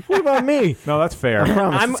 Matt. What about me? No, that's fair. I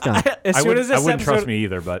promise I'm it's gone. as I soon as wouldn't this trust episode, me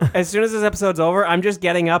either, but as soon as this episode's over, I'm just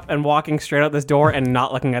getting up and walking straight out this door and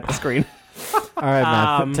not looking at the screen. All right,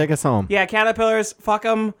 Matt, take us home. Yeah, caterpillars, fuck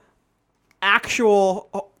them.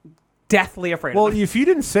 Actual deathly afraid well, of them. if you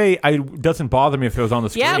didn't say it doesn't bother me if it was on the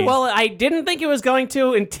screen. Yeah, well, I didn't think it was going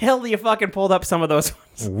to until you fucking pulled up some of those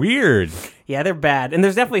ones. weird. Yeah, they're bad. And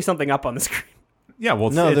there's definitely something up on the screen. Yeah,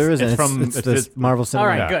 well, No, there isn't. It's from It's this Marvel Cinematic. All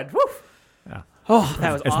right, Yeah. good. Woo. Yeah. Oh,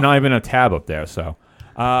 that was It's awful. not even a tab up there. So,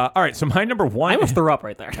 all right. So my number one. I almost threw up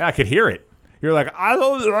right there. I could hear it. You're like,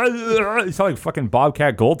 you sound like fucking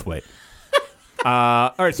Bobcat Goldthwait.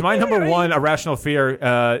 All right, so my number one irrational fear.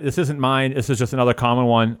 This isn't mine. This is just another common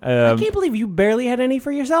one. I can't believe you barely had any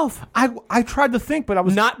for yourself. I tried to think, but I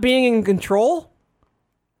was Not being in control.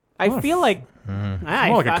 I feel like. it's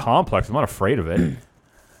more like a complex. I'm not afraid of it.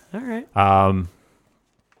 All right.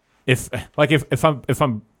 If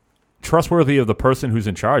I'm trustworthy of the person who's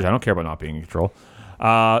in charge, I don't care about not being in control.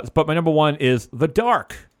 But my number one is the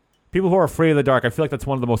dark. People who are afraid of the dark, I feel like that's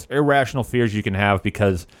one of the most irrational fears you can have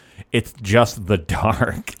because it's just the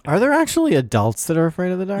dark. Are there actually adults that are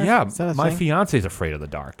afraid of the dark? Yeah, Is that a my thing? fiance's afraid of the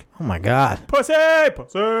dark. Oh my god. Pussy.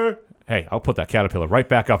 Hey, I'll put that caterpillar right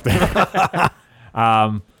back up there.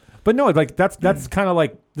 But no, like that's kind of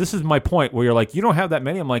like, this is my point where you're like, you don't have that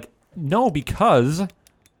many. I'm like, no, because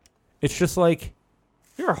it's just like,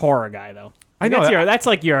 You're a horror guy, though. I know. That's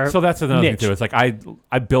like your. So that's another thing niche. too. It's like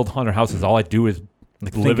I build haunted houses. All I do is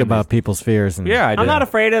like live Think in about these- people's fears and Yeah, I do. I'm not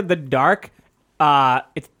afraid of the dark.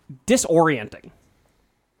 It's disorienting.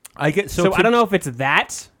 I get So I don't know if it's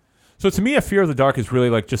that. So to me, a fear of the dark is really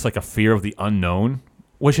like just like a fear of the unknown,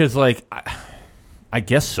 which is like, I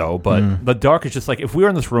guess so. But the dark is just like, if we were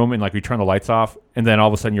in this room and like we turn the lights off, and then all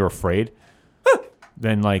of a sudden you're afraid,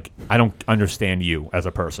 then like I don't understand you as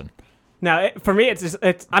a person. Now, for me, it's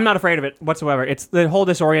I'm not afraid of it whatsoever. It's the whole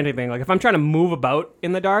disorienting thing. Like if I'm trying to move about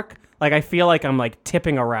in the dark, like I feel like I'm like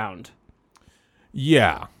tipping around.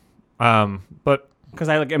 Yeah, but Because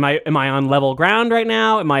I like, am I on level ground right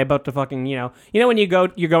now? Am I about to fucking you know when you're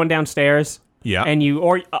going downstairs, yeah, and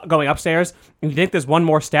going upstairs, and you think there's one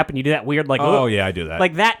more step, and you do that weird like oh "Ugh," yeah, I do that.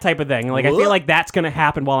 like that type of thing. Like I feel like that's gonna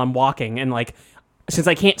happen while I'm walking, and like since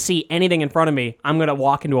I can't see anything in front of me, I'm gonna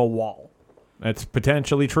walk into a wall. That's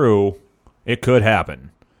potentially true. It could happen,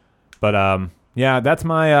 but yeah, that's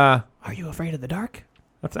my Are you afraid of the dark?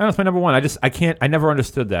 that's my number one. I never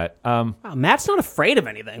understood that. Wow, Matt's not afraid of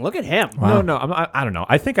anything. Look at him. No, I don't know.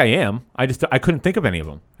 I think I am. I couldn't think of any of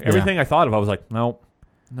them. Everything I thought of, I was like, no.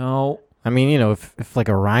 I mean, you know, if like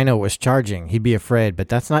a rhino was charging, he'd be afraid, but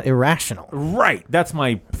that's not irrational. Right. That's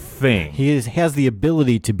my thing. He has the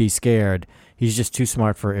ability to be scared. He's just too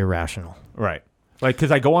smart for irrational. Right. Like,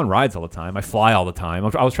 because I go on rides all the time. I fly all the time.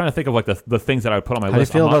 I was trying to think of like the things that I would put on my How do you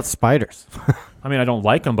list. feel I'm not- about spiders? I mean, I don't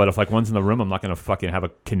like them, but if like one's in the room, I'm not going to fucking have a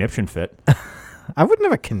conniption fit. I wouldn't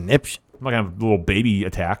have a conniption. I'm not going to have a little baby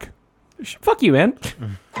attack. Fuck you, man.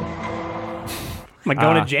 Am I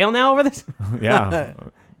going to jail now over this? Yeah.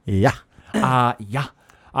 Yeah. Yeah.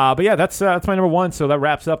 But yeah, that's my number one. So that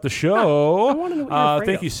wraps up the show. I wanna know what you're afraid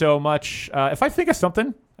thank of. you so much. If I think of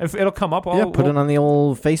something, if it'll come up, Put it on the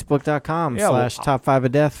old Facebook.com Yeah, well, / Top 5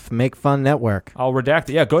 of Death Make Fun Network. I'll redact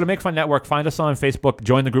it. Yeah, go to Make Fun Network. Find us on Facebook.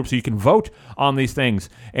 Join the group so you can vote on these things.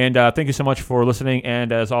 And thank you so much for listening.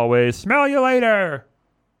 And as always, smell you later.